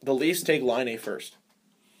the Leafs take Laine first?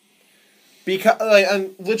 Because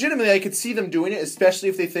and legitimately, I could see them doing it, especially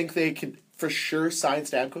if they think they could for sure sign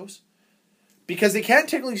Stamkos. Because they can't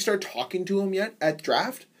technically start talking to him yet at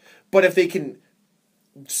draft. But if they can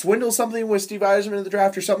swindle something with Steve Yzerman in the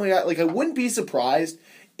draft or something like that, like I wouldn't be surprised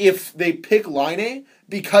if they pick Laine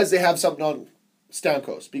because they have something on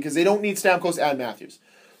Stamkos. Because they don't need Stamkos and Matthews.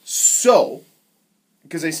 So,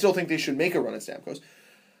 because they still think they should make a run at Stamkos,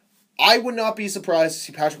 I would not be surprised to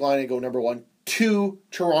see Patrick Laine go number 1 to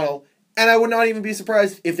Toronto. And I would not even be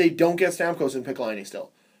surprised if they don't get Stamkos and pick Laine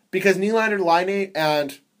still. Because Nylander, Laine,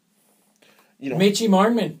 and Mitchie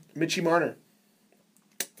Marner.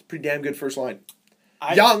 Pretty damn good first line.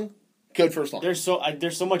 Young, good first line. There's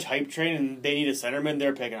so much hype train and they need a centerman,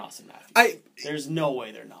 they're picking Austin Matthews. There's no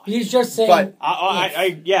way they're not. He's just saying.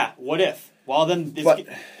 But what if? Well, then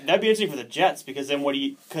that'd be interesting for the Jets because then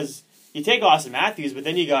because you take Austin Matthews, but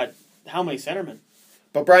then you got how many centermen?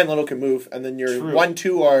 But Brian Little can move, and then your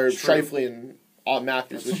 1-2 are Scheifele and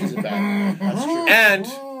Matthews, which isn't bad. That's true. And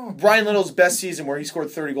Brian Little's best season where he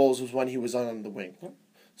scored 30 goals was when he was on the wing.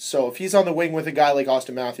 So if he's on the wing with a guy like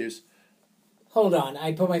Austin Matthews. Hold on,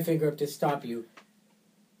 I put my finger up to stop you.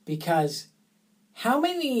 Because how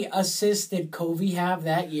many assists did Covey have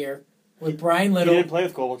that year with Brian Little? He didn't play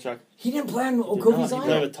with Kovalchuk. He didn't play on Covey's line? He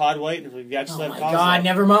played with Todd White and Vyacheslav Oh my God,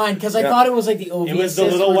 never mind. Because I thought it was like the OV It was the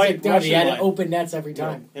little white Russian he had line. open nets every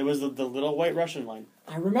time. It was the little white Russian line.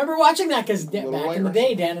 I remember watching that because back in the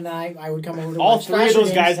day, Dan and I would come over to all watch 3 of those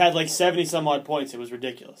games. guys had like 70-some-odd points. It was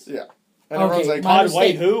ridiculous. Yeah. And everyone's like, Todd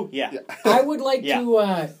White, who? Yeah. I would like to,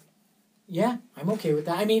 I'm okay with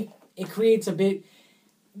that. I mean, it creates a bit,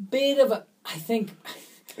 bit of a, I think...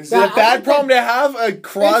 Is it a bad problem to have? A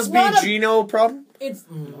Crosby-Gino problem? It's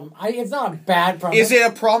not a bad problem. Is it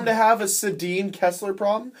a problem to have a Sedin-Kessler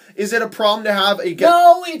problem? Is it a problem to have a...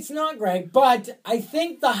 No, it's not, Greg. But I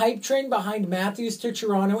think the hype train behind Matthews to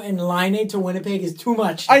Toronto and Laine to Winnipeg is too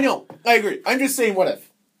much. I know. I agree. I'm just saying what if.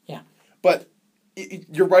 Yeah. But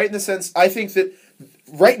you're right in the sense, I think that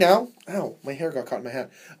right now... Ow, my hair got caught in my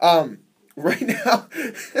hand.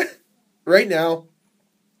 Right now...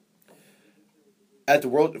 At the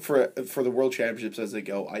world for the World Championships as they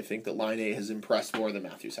go, I think that Laine has impressed more than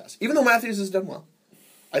Matthews has. Even though Matthews has done well,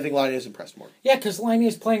 I think Laine has impressed more. Yeah, because Laine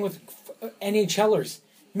is playing with NHLers.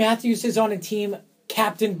 Matthews is on a team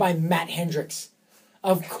captained by Matt Hendricks.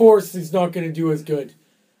 Of course, he's not going to do as good.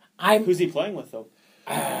 Who's he playing with though?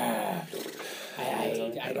 I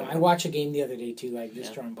watched a game the other day too. I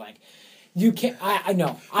just drawing blank. You can't. I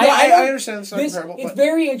know. I understand. It's not comparable. It's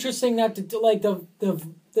very interesting that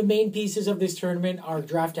the main pieces of this tournament are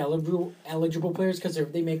draft eligible players because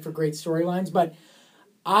they make for great storylines. But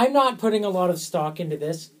I'm not putting a lot of stock into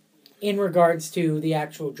this in regards to the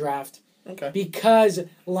actual draft. Okay. Because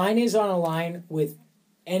Laine is on a line with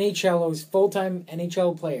NHLers, full-time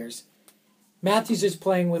NHL players. Matthews is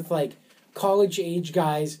playing with like college-age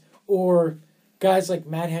guys or guys like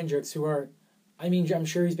Matt Hendricks who are, I mean, I'm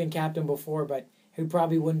sure he's been captain before, but he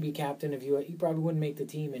probably wouldn't be captain if he probably wouldn't make the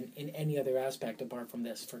team in any other aspect apart from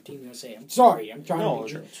this for Team USA. I'm sorry, I'm trying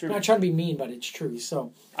to be true. I'm not trying to be mean, but it's true.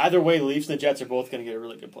 So either way, the Leafs and the Jets are both going to get a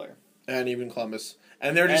really good player, and even Columbus,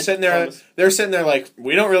 and they're just sitting there. Columbus. They're sitting there like,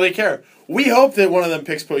 we don't really care. We hope that one of them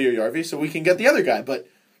picks Puljujärvi so we can get the other guy. But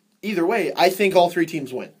either way, I think all three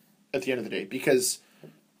teams win at the end of the day because,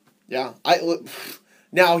 yeah,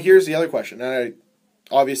 now here's the other question.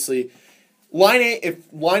 Obviously.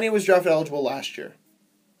 If Laine was draft eligible last year,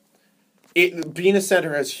 being a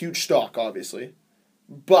center has huge stock, obviously,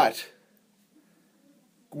 but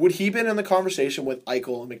would he been in the conversation with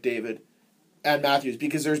Eichel and McDavid and Matthews?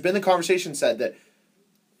 Because there's been the conversation said that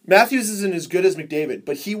Matthews isn't as good as McDavid,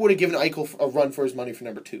 but he would have given Eichel a run for his money for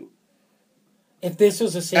number 2. If this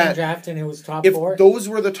was the same draft and it was top 4? If those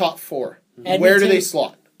were the top 4, where do they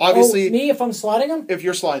slot? Obviously, me, if I'm slotting them? If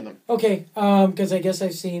you're slotting them. Okay, because I guess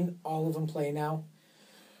I've seen all of them play now.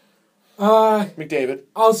 McDavid.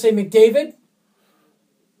 I'll say McDavid.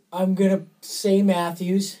 I'm going to say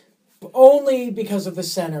Matthews, only because of the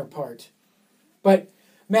center part. But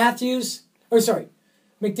McDavid,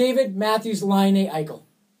 Matthews, Laine, Eichel.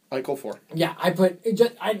 Eichel 4. Yeah,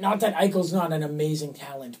 not that Eichel's not an amazing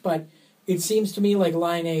talent, but it seems to me like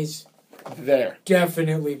Laine's there.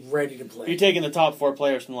 Definitely ready to play. You're taking the top 4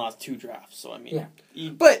 players from the last 2 drafts, so I mean,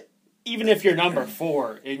 but even if you're number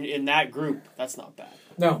 4 in that group, that's not bad.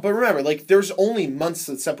 No, but remember, like there's only months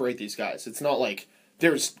that separate these guys. It's not like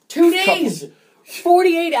there's 2 days,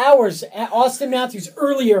 48 hours. Austin Matthews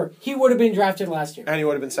earlier, he would have been drafted last year, and he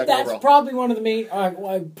would have been second overall. That's probably one of the main,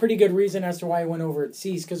 pretty good reason as to why he went over at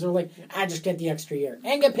C's because they're like, just get the extra year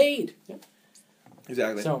and get paid. Yeah.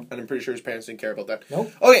 Exactly. And I'm pretty sure his parents didn't care about that.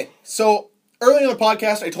 Nope. Okay, so earlier in the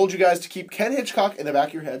podcast, I told you guys to keep Ken Hitchcock in the back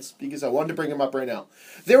of your heads because I wanted to bring him up right now.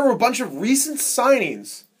 There were a bunch of recent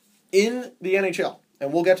signings in the NHL,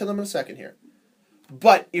 and we'll get to them in a second here.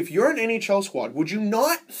 But if you're an NHL squad, would you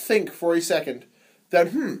not think for a second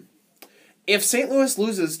that, if St. Louis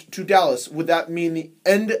loses to Dallas, would that mean the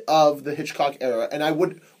end of the Hitchcock era? And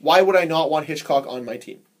why would I not want Hitchcock on my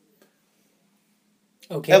team?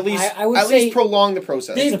 Okay, at least prolong the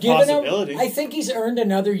process. They've given him. I think he's earned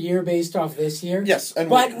another year based off this year. Yes,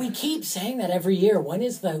 but we keep saying that every year. When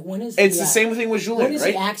is It's the same thing with Julien. When is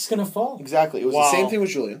the axe going to fall? Exactly, it was the same thing with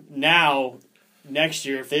Julien. Now, next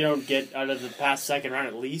year, if they don't get out of the past second round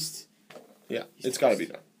at least, it's got to be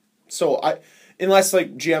done. So unless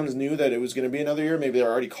like GMs knew that it was going to be another year, maybe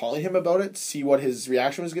they're already calling him about it to see what his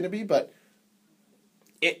reaction was going to be. But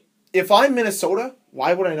if I'm Minnesota,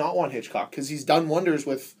 why would I not want Hitchcock? Because he's done wonders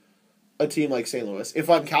with a team like St. Louis. If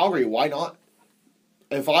I'm Calgary, why not?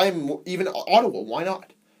 If I'm even Ottawa, why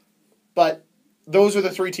not? But those are the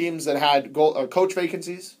 3 teams that had coach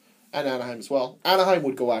vacancies, and Anaheim as well. Anaheim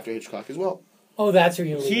would go after Hitchcock as well. Oh, that's who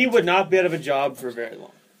you leave. He would not be out of a job for very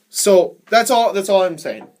long. So that's all I'm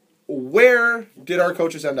saying. Where did our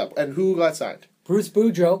coaches end up, and who got signed? Bruce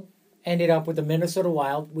Boudreau ended up with the Minnesota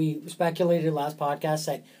Wild. We speculated last podcast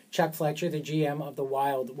that Chuck Fletcher, the GM of the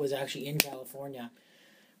Wild, was actually in California.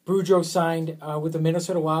 Boudreau signed with the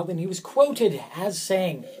Minnesota Wild, and he was quoted as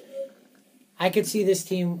saying, I could see this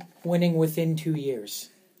team winning within 2 years.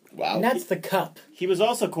 Wow. And that's the cup. He was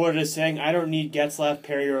also quoted as saying, I don't need Getzlaf,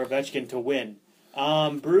 Perry, or Ovechkin to win.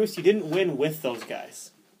 Bruce, you didn't win with those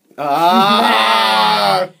guys.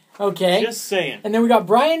 Okay. Just saying. And then we got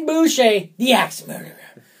Brian Boucher, the axe murderer,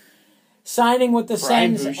 signing with the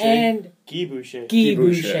Brian Sens Boucher. and Guy Boucher. Guy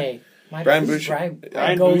Boucher. Boucher. My Brian bad. This is Boucher.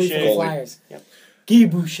 Brian goalie Boucher. for the Flyers. Yep. Guy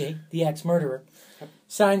Boucher, the ex-murderer,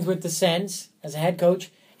 signs with the Sens as a head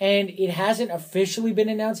coach. And it hasn't officially been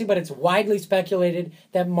announced, but it's widely speculated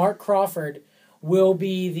that Mark Crawford will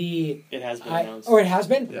be the... It has been announced. Or it has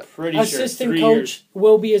been? Yeah. Pretty assistant sure. 3 coach years.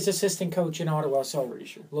 will be his assistant coach in Ottawa. So Pretty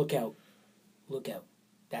sure. look out. Look out.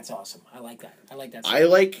 That's awesome. I like that. I like that. I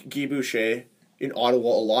like Guy Boucher in Ottawa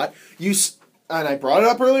a lot. And I brought it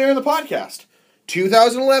up earlier in the podcast.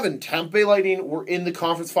 2011, Tampa Bay Lightning were in the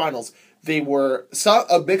conference finals. They were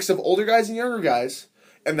a mix of older guys and younger guys,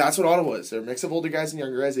 and that's what Ottawa is. They're a mix of older guys and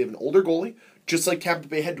younger guys. They have an older goalie, just like Tampa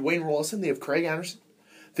Bay had Dwayne Rollison. They have Craig Anderson.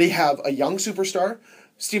 They have a young superstar.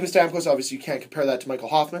 Steven Stamkos, obviously you can't compare that to Michael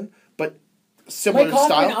Hoffman, but similar Mike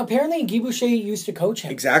Hoffman, style. apparently Guy Boucher used to coach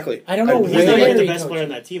him. Exactly. I don't know He's where not like the he best coached. player on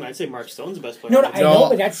that team. I'd say Mark Stone's the best player. No, on no, that I team. know,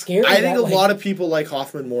 but that's scary. I think that, a like- lot of people like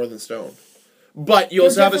Hoffman more than Stone. But you They're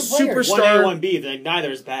also have a different players. superstar. 1A, 1B, then neither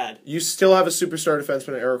is bad. You still have a superstar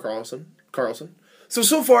defenseman, Eric Carlson.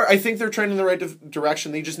 So far, I think they're trending in the right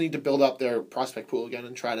direction. They just need to build up their prospect pool again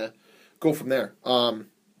and try to go from there.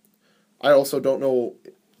 I also don't know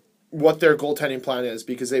what their goaltending plan is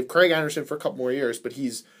because they have Craig Anderson for a couple more years, but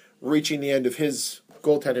he's reaching the end of his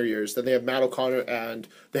goaltender years. Then they have Matt O'Connor and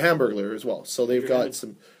the Hamburglar as well. So they've got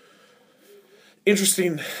some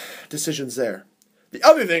interesting decisions there. The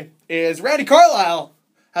other thing is Randy Carlyle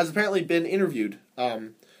has apparently been interviewed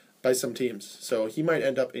by some teams, so he might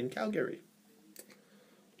end up in Calgary.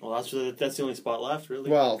 Well, that's the only spot left, really.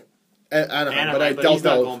 Well, Anaheim, but I but don't he's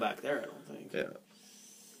not know. going back there, I don't think. Yeah,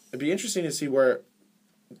 it'd be interesting to see where.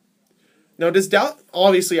 Now, does Dallas?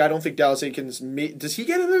 Obviously, I don't think Dallas Aikens. Does he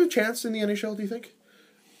get another chance in the NHL? Do you think?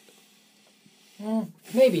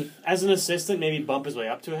 Maybe. As an assistant, maybe bump his way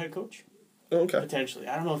up to a head coach. Oh, okay. Potentially.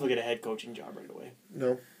 I don't know if he'll get a head coaching job right away.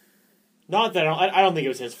 No. Not that I don't think it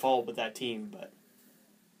was his fault with that team, but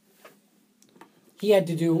He had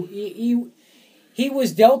to do... He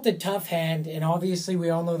was dealt a tough hand, and obviously we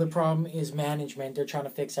all know the problem is management. They're trying to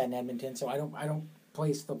fix that in Edmonton, so I don't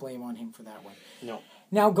place the blame on him for that one. no.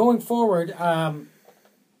 Now, going forward,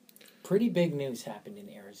 pretty big news happened in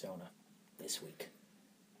Arizona this week.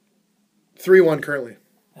 3-1 currently.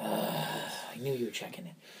 I knew you were checking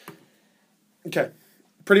it. Okay.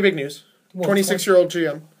 Pretty big news. Well, 26-year-old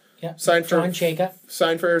GM Yeah. signed for John Chayka.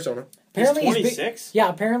 signed for Arizona. Apparently He's been- 26? yeah,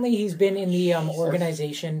 apparently he's been in the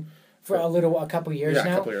organization for a couple years Yeah, a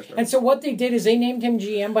now. couple years now. And so what they did is they named him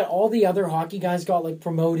GM, but all the other hockey guys got like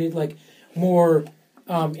promoted, like more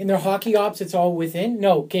in their hockey ops. It's all within.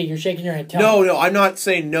 No, okay, you're shaking your head. Tell me. No, I'm not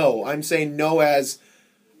saying no. I'm saying no as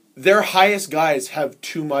their highest guys have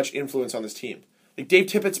too much influence on this team. Like Dave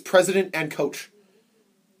Tippett's president and coach.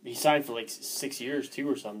 He signed for like 6 years too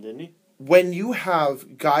or something, didn't he? When you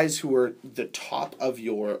have guys who are the top of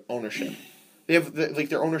your ownership, they have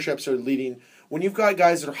their ownerships are leading. When you've got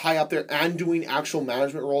guys that are high up there and doing actual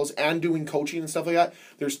management roles and doing coaching and stuff like that,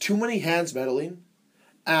 there's too many hands meddling.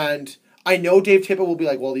 And I know Dave Tippett will be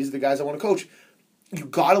like, well, these are the guys I want to coach. You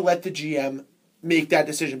got to let the GM make that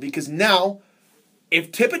decision because now,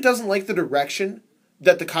 if Tippett doesn't like the direction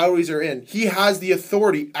that the Coyotes are in, he has the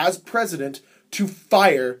authority as president to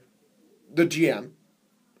fire the GM.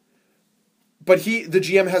 But the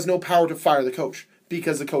GM has no power to fire the coach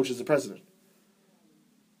because the coach is the president.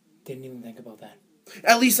 Didn't even think about that.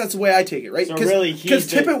 At least that's the way I take it, right? So really, because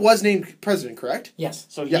Tippett was named president, correct? Yes.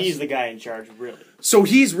 So Yes. he's the guy in charge, really. So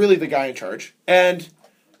he's really the guy in charge. And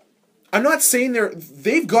I'm not saying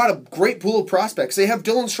they've got a great pool of prospects. They have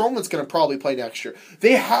Dylan Strome that's going to probably play next year.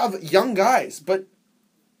 They have young guys, but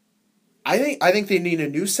I think they need a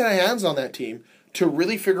new set of hands on that team to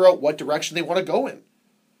really figure out what direction they want to go in.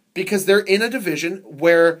 Because they're in a division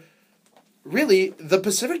where really the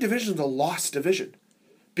Pacific Division is a lost division.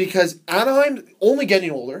 Because Anaheim only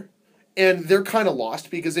getting older, and they're kind of lost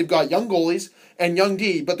because they've got young goalies and young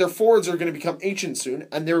D, but their forwards are going to become ancient soon,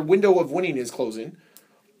 and their window of winning is closing.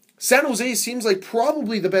 San Jose seems like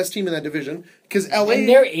probably the best team in that division because LA And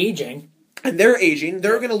they're aging. and they're aging.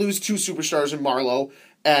 They're going to lose two superstars in Marlowe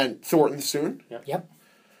and Thornton soon. Yep.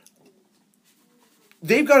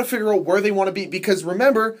 They've got to figure out where they want to be because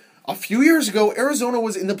remember, a few years ago, Arizona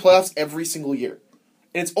was in the playoffs every single year.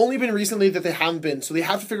 And it's only been recently that they haven't been, so they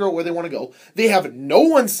have to figure out where they want to go. They have no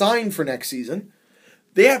one signed for next season.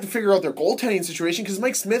 They have to figure out their goaltending situation because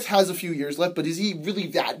Mike Smith has a few years left, but is he really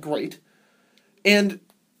that great? And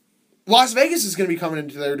Las Vegas is going to be coming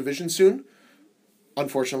into their division soon,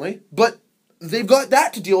 unfortunately. But they've got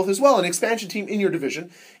that to deal with as well, an expansion team in your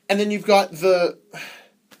division. And then you've got the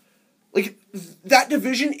Like, that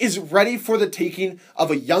division is ready for the taking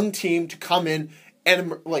of a young team to come in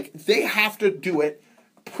and, like, they have to do it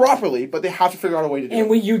properly, but they have to figure out a way to do it.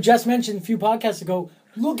 And you just mentioned a few podcasts ago,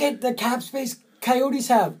 look at the cap space Coyotes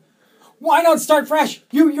have. Why not start fresh?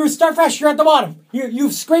 You start fresh. You're at the bottom.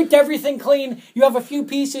 You've scraped everything clean. You have a few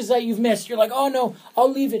pieces that you've missed. You're like, oh no,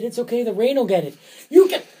 I'll leave it. It's okay. The rain will get it.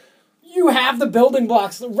 You have the building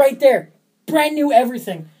blocks right there. Brand new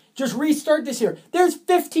everything. Just restart this year. There's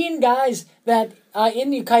 15 guys that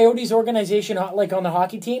in the Coyotes organization, like on the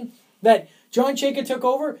hockey team, that John Chayka took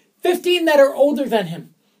over. 15 that are older than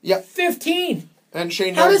him. Yep. 15. And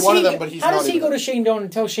Shane Doan's one of them, but he's not. How does he go to Shane Doan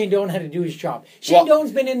and tell Shane Doan how to do his job? Shane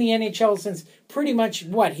Doan's been in the NHL since pretty much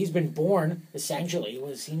he's been born, essentially,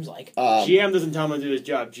 what it seems like. GM doesn't tell him to do his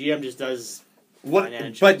job. GM just does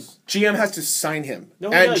financials. But GM has to sign him.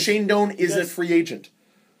 No, and Shane Doan is a free agent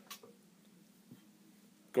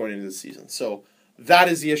going into the season. So that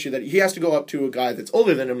is the issue, that he has to go up to a guy that's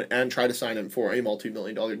older than him and try to sign him for a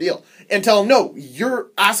multi-million-dollar deal. And tell him, no,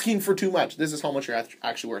 you're asking for too much. This is how much you're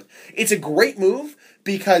actually worth. It's a great move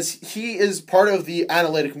because he is part of the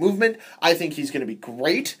analytic movement. I think he's going to be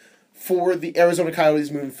great for the Arizona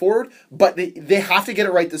Coyotes moving forward, but they have to get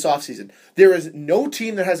it right this offseason. There is no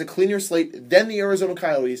team that has a cleaner slate than the Arizona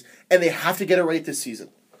Coyotes, and they have to get it right this season.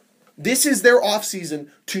 This is their offseason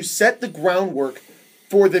to set the groundwork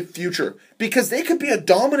for the future, because they could be a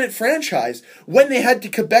dominant franchise when they head to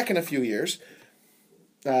Quebec in a few years.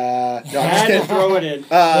 No, I'm just kidding. Throw it in.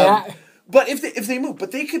 But if they move,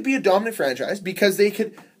 but they could be a dominant franchise because they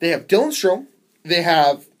have Dylan Strome, they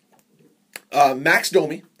have Max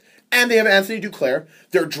Domi, and they have Anthony Duclair.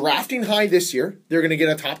 They're drafting high this year. They're going to get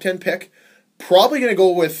a top 10 pick. Probably going to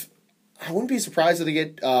go with, I wouldn't be surprised if they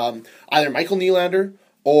get either Michael Nylander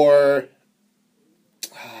or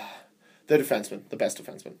the defenseman, the best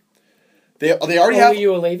defenseman. They already have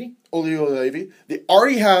Olave. They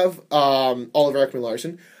already have Oliver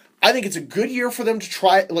Ekman-Larsson. I think it's a good year for them to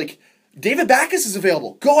try. Like, David Backes is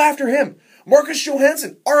available. Go after him. Marcus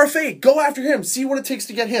Johansson, RFA. Go after him. See what it takes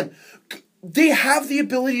to get him. They have the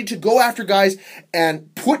ability to go after guys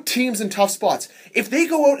and put teams in tough spots. If they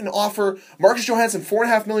go out and offer Marcus Johansson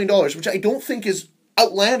 $4.5 million, which I don't think is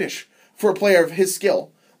outlandish for a player of his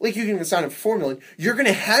skill, like you can even sign him for $4 million, you're going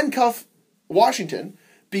to handcuff Washington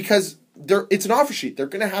because it's an offer sheet. They're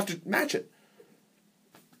going to have to match it.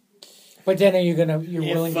 But then you're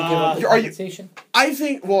willing to give up the compensation? I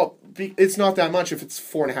think, it's not that much if it's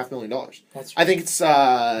 $4.5 million. That's right. I think it's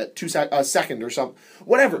a second or something.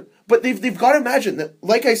 Whatever. But they've got to imagine that,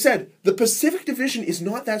 like I said, the Pacific Division is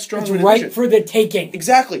not that strong. It's right for the taking.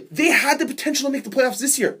 Exactly. They had the potential to make the playoffs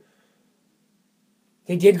this year.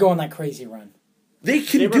 They did go on that crazy run. They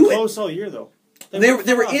can do it. They were close all year, though. They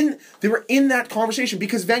were in that conversation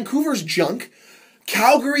because Vancouver's junk.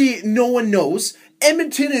 Calgary, no one knows.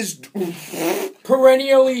 Edmonton is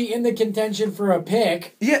perennially in the contention for a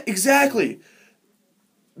pick. Yeah, exactly.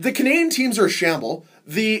 The Canadian teams are a shamble.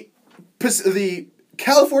 The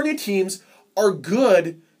California teams are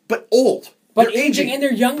good, but old. But they're aging. And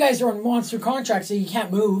their young guys are on monster contracts, so you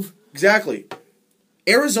can't move. Exactly.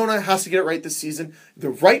 Arizona has to get it right this season. The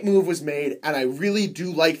right move was made, and I really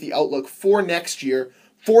do like the outlook for next year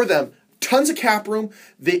for them. Tons of cap room,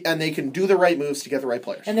 they can do the right moves to get the right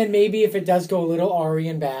players. And then maybe if it does go a little Ari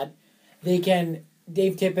and bad, Dave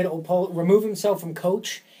Tippett will remove himself from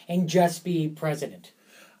coach and just be president.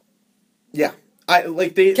 Yeah.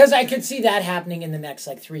 Because I could see that happening in the next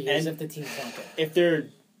 3 years if the team's not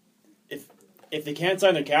good. If they can't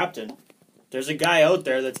sign a captain, there's a guy out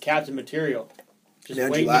there that's captain material. Just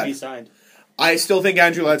waiting to be signed. I still think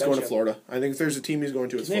Andrew Ladd's going to Florida. I think if there's a team he's going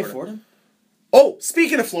to, it's Florida. Can they afford him? Oh,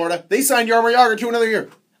 speaking of Florida, they signed Jaromir Jagr to another year.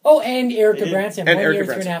 Oh, and Erica Branson. 1 year,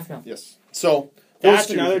 $3.5 million. Yes. So that's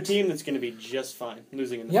another team that's going to be just fine,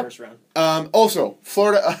 losing in the first round. Also,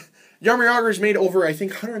 Florida, Jaromir Jagr's made over, I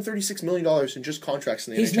think, $136 million in just contracts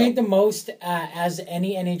in the NHL. He's made the most as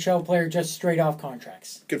any NHL player just straight off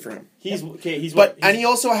contracts. Good for him. And he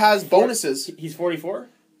also has bonuses. He's 44?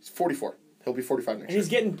 He's 44. He'll be 45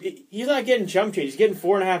 next year. And he's not getting chump change. He's getting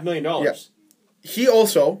 $4.5 million. Yeah. He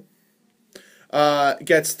also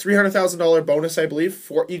gets $300,000 bonus, I believe,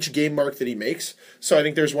 for each game mark that he makes. So I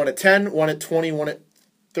think there's one at 10, one at 20, one at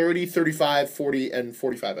 30, 35, 40, and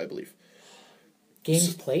 45, I believe.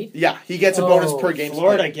 Games played? Yeah, he gets a bonus per game.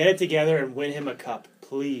 Florida, get it together and win him a cup,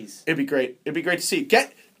 please. It'd be great. It'd be great to see.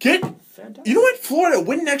 Fantastic. You know what? Florida,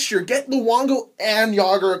 win next year. Get Luongo and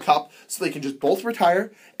Jagr a cup so they can just both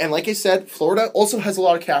retire. And like I said, Florida also has a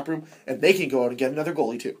lot of cap room, and they can go out and get another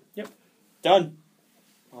goalie too. Yep. Done.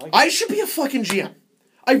 I should be a fucking GM.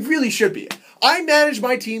 I really should be. I manage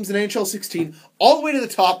my teams in NHL 16 all the way to the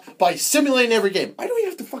top by simulating every game. I don't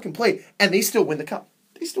even have to fucking play, and they still win the cup.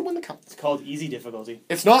 They still win the cup. It's called easy difficulty.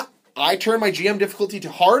 It's not. I turn my GM difficulty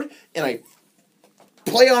to hard, and I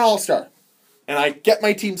play on All-Star. And I get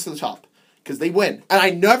my teams to the top. Because they win. And I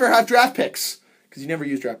never have draft picks. Because you never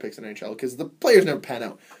use draft picks in NHL. Because the players never pan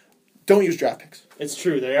out. Don't use draft picks. It's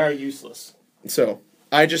true. They are useless. So,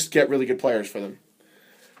 I just get really good players for them.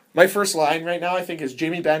 My first line right now, I think, is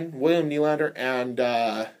Jamie Benn, William Nylander, and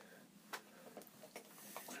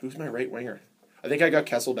who's my right winger? I think I got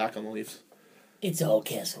Kessel back on the Leafs. It's all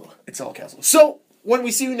Kessel. It's all Kessel. So, when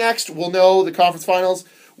we see you next, we'll know the conference finals.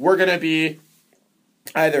 We're going to be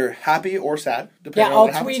either happy or sad, depending on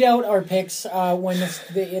what happens. I'll tweet out our picks when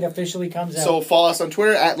it officially comes out. So, follow us on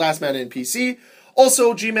Twitter at LastManNPC.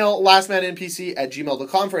 Also, Gmail,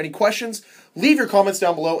 lastmannpc@gmail.com for any questions. Leave your comments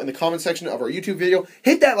down below in the comment section of our YouTube video.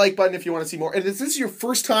 Hit that like button if you want to see more. And if this is your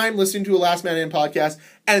first time listening to a Last Man In podcast,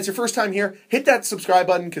 and it's your first time here, hit that subscribe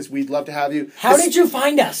button because we'd love to have you. How did you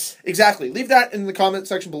find us? Exactly. Leave that in the comment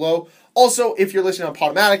section below. Also, if you're listening on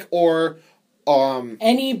Podomatic or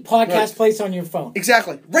any podcast place on your phone.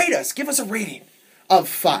 Exactly. Rate us. Give us a rating of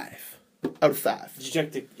 5 out of 5. Did you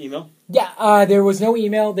check the email? Yeah, there was no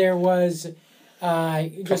email. There was just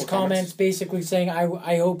comments comments. basically saying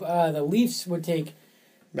I hope the Leafs would take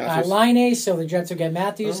Matthews. Line so the Jets would get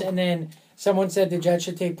Matthews. And then someone said the Jets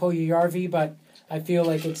should take Puljujärvi, but I feel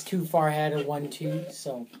like it's too far ahead of 1-2.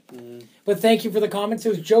 So, But thank you for the comments. It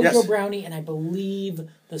was JoJo Yes. Brownie and I believe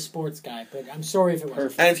the sports guy, but I'm sorry if it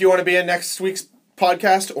wasn't. And if you want to be in next week's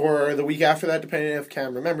podcast or the week after that, depending if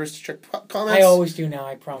Cam remembers to check comments. I always do now,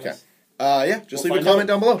 I promise. Okay. Just leave a comment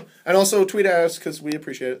down below. And also tweet at us because we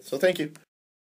appreciate it. So thank you.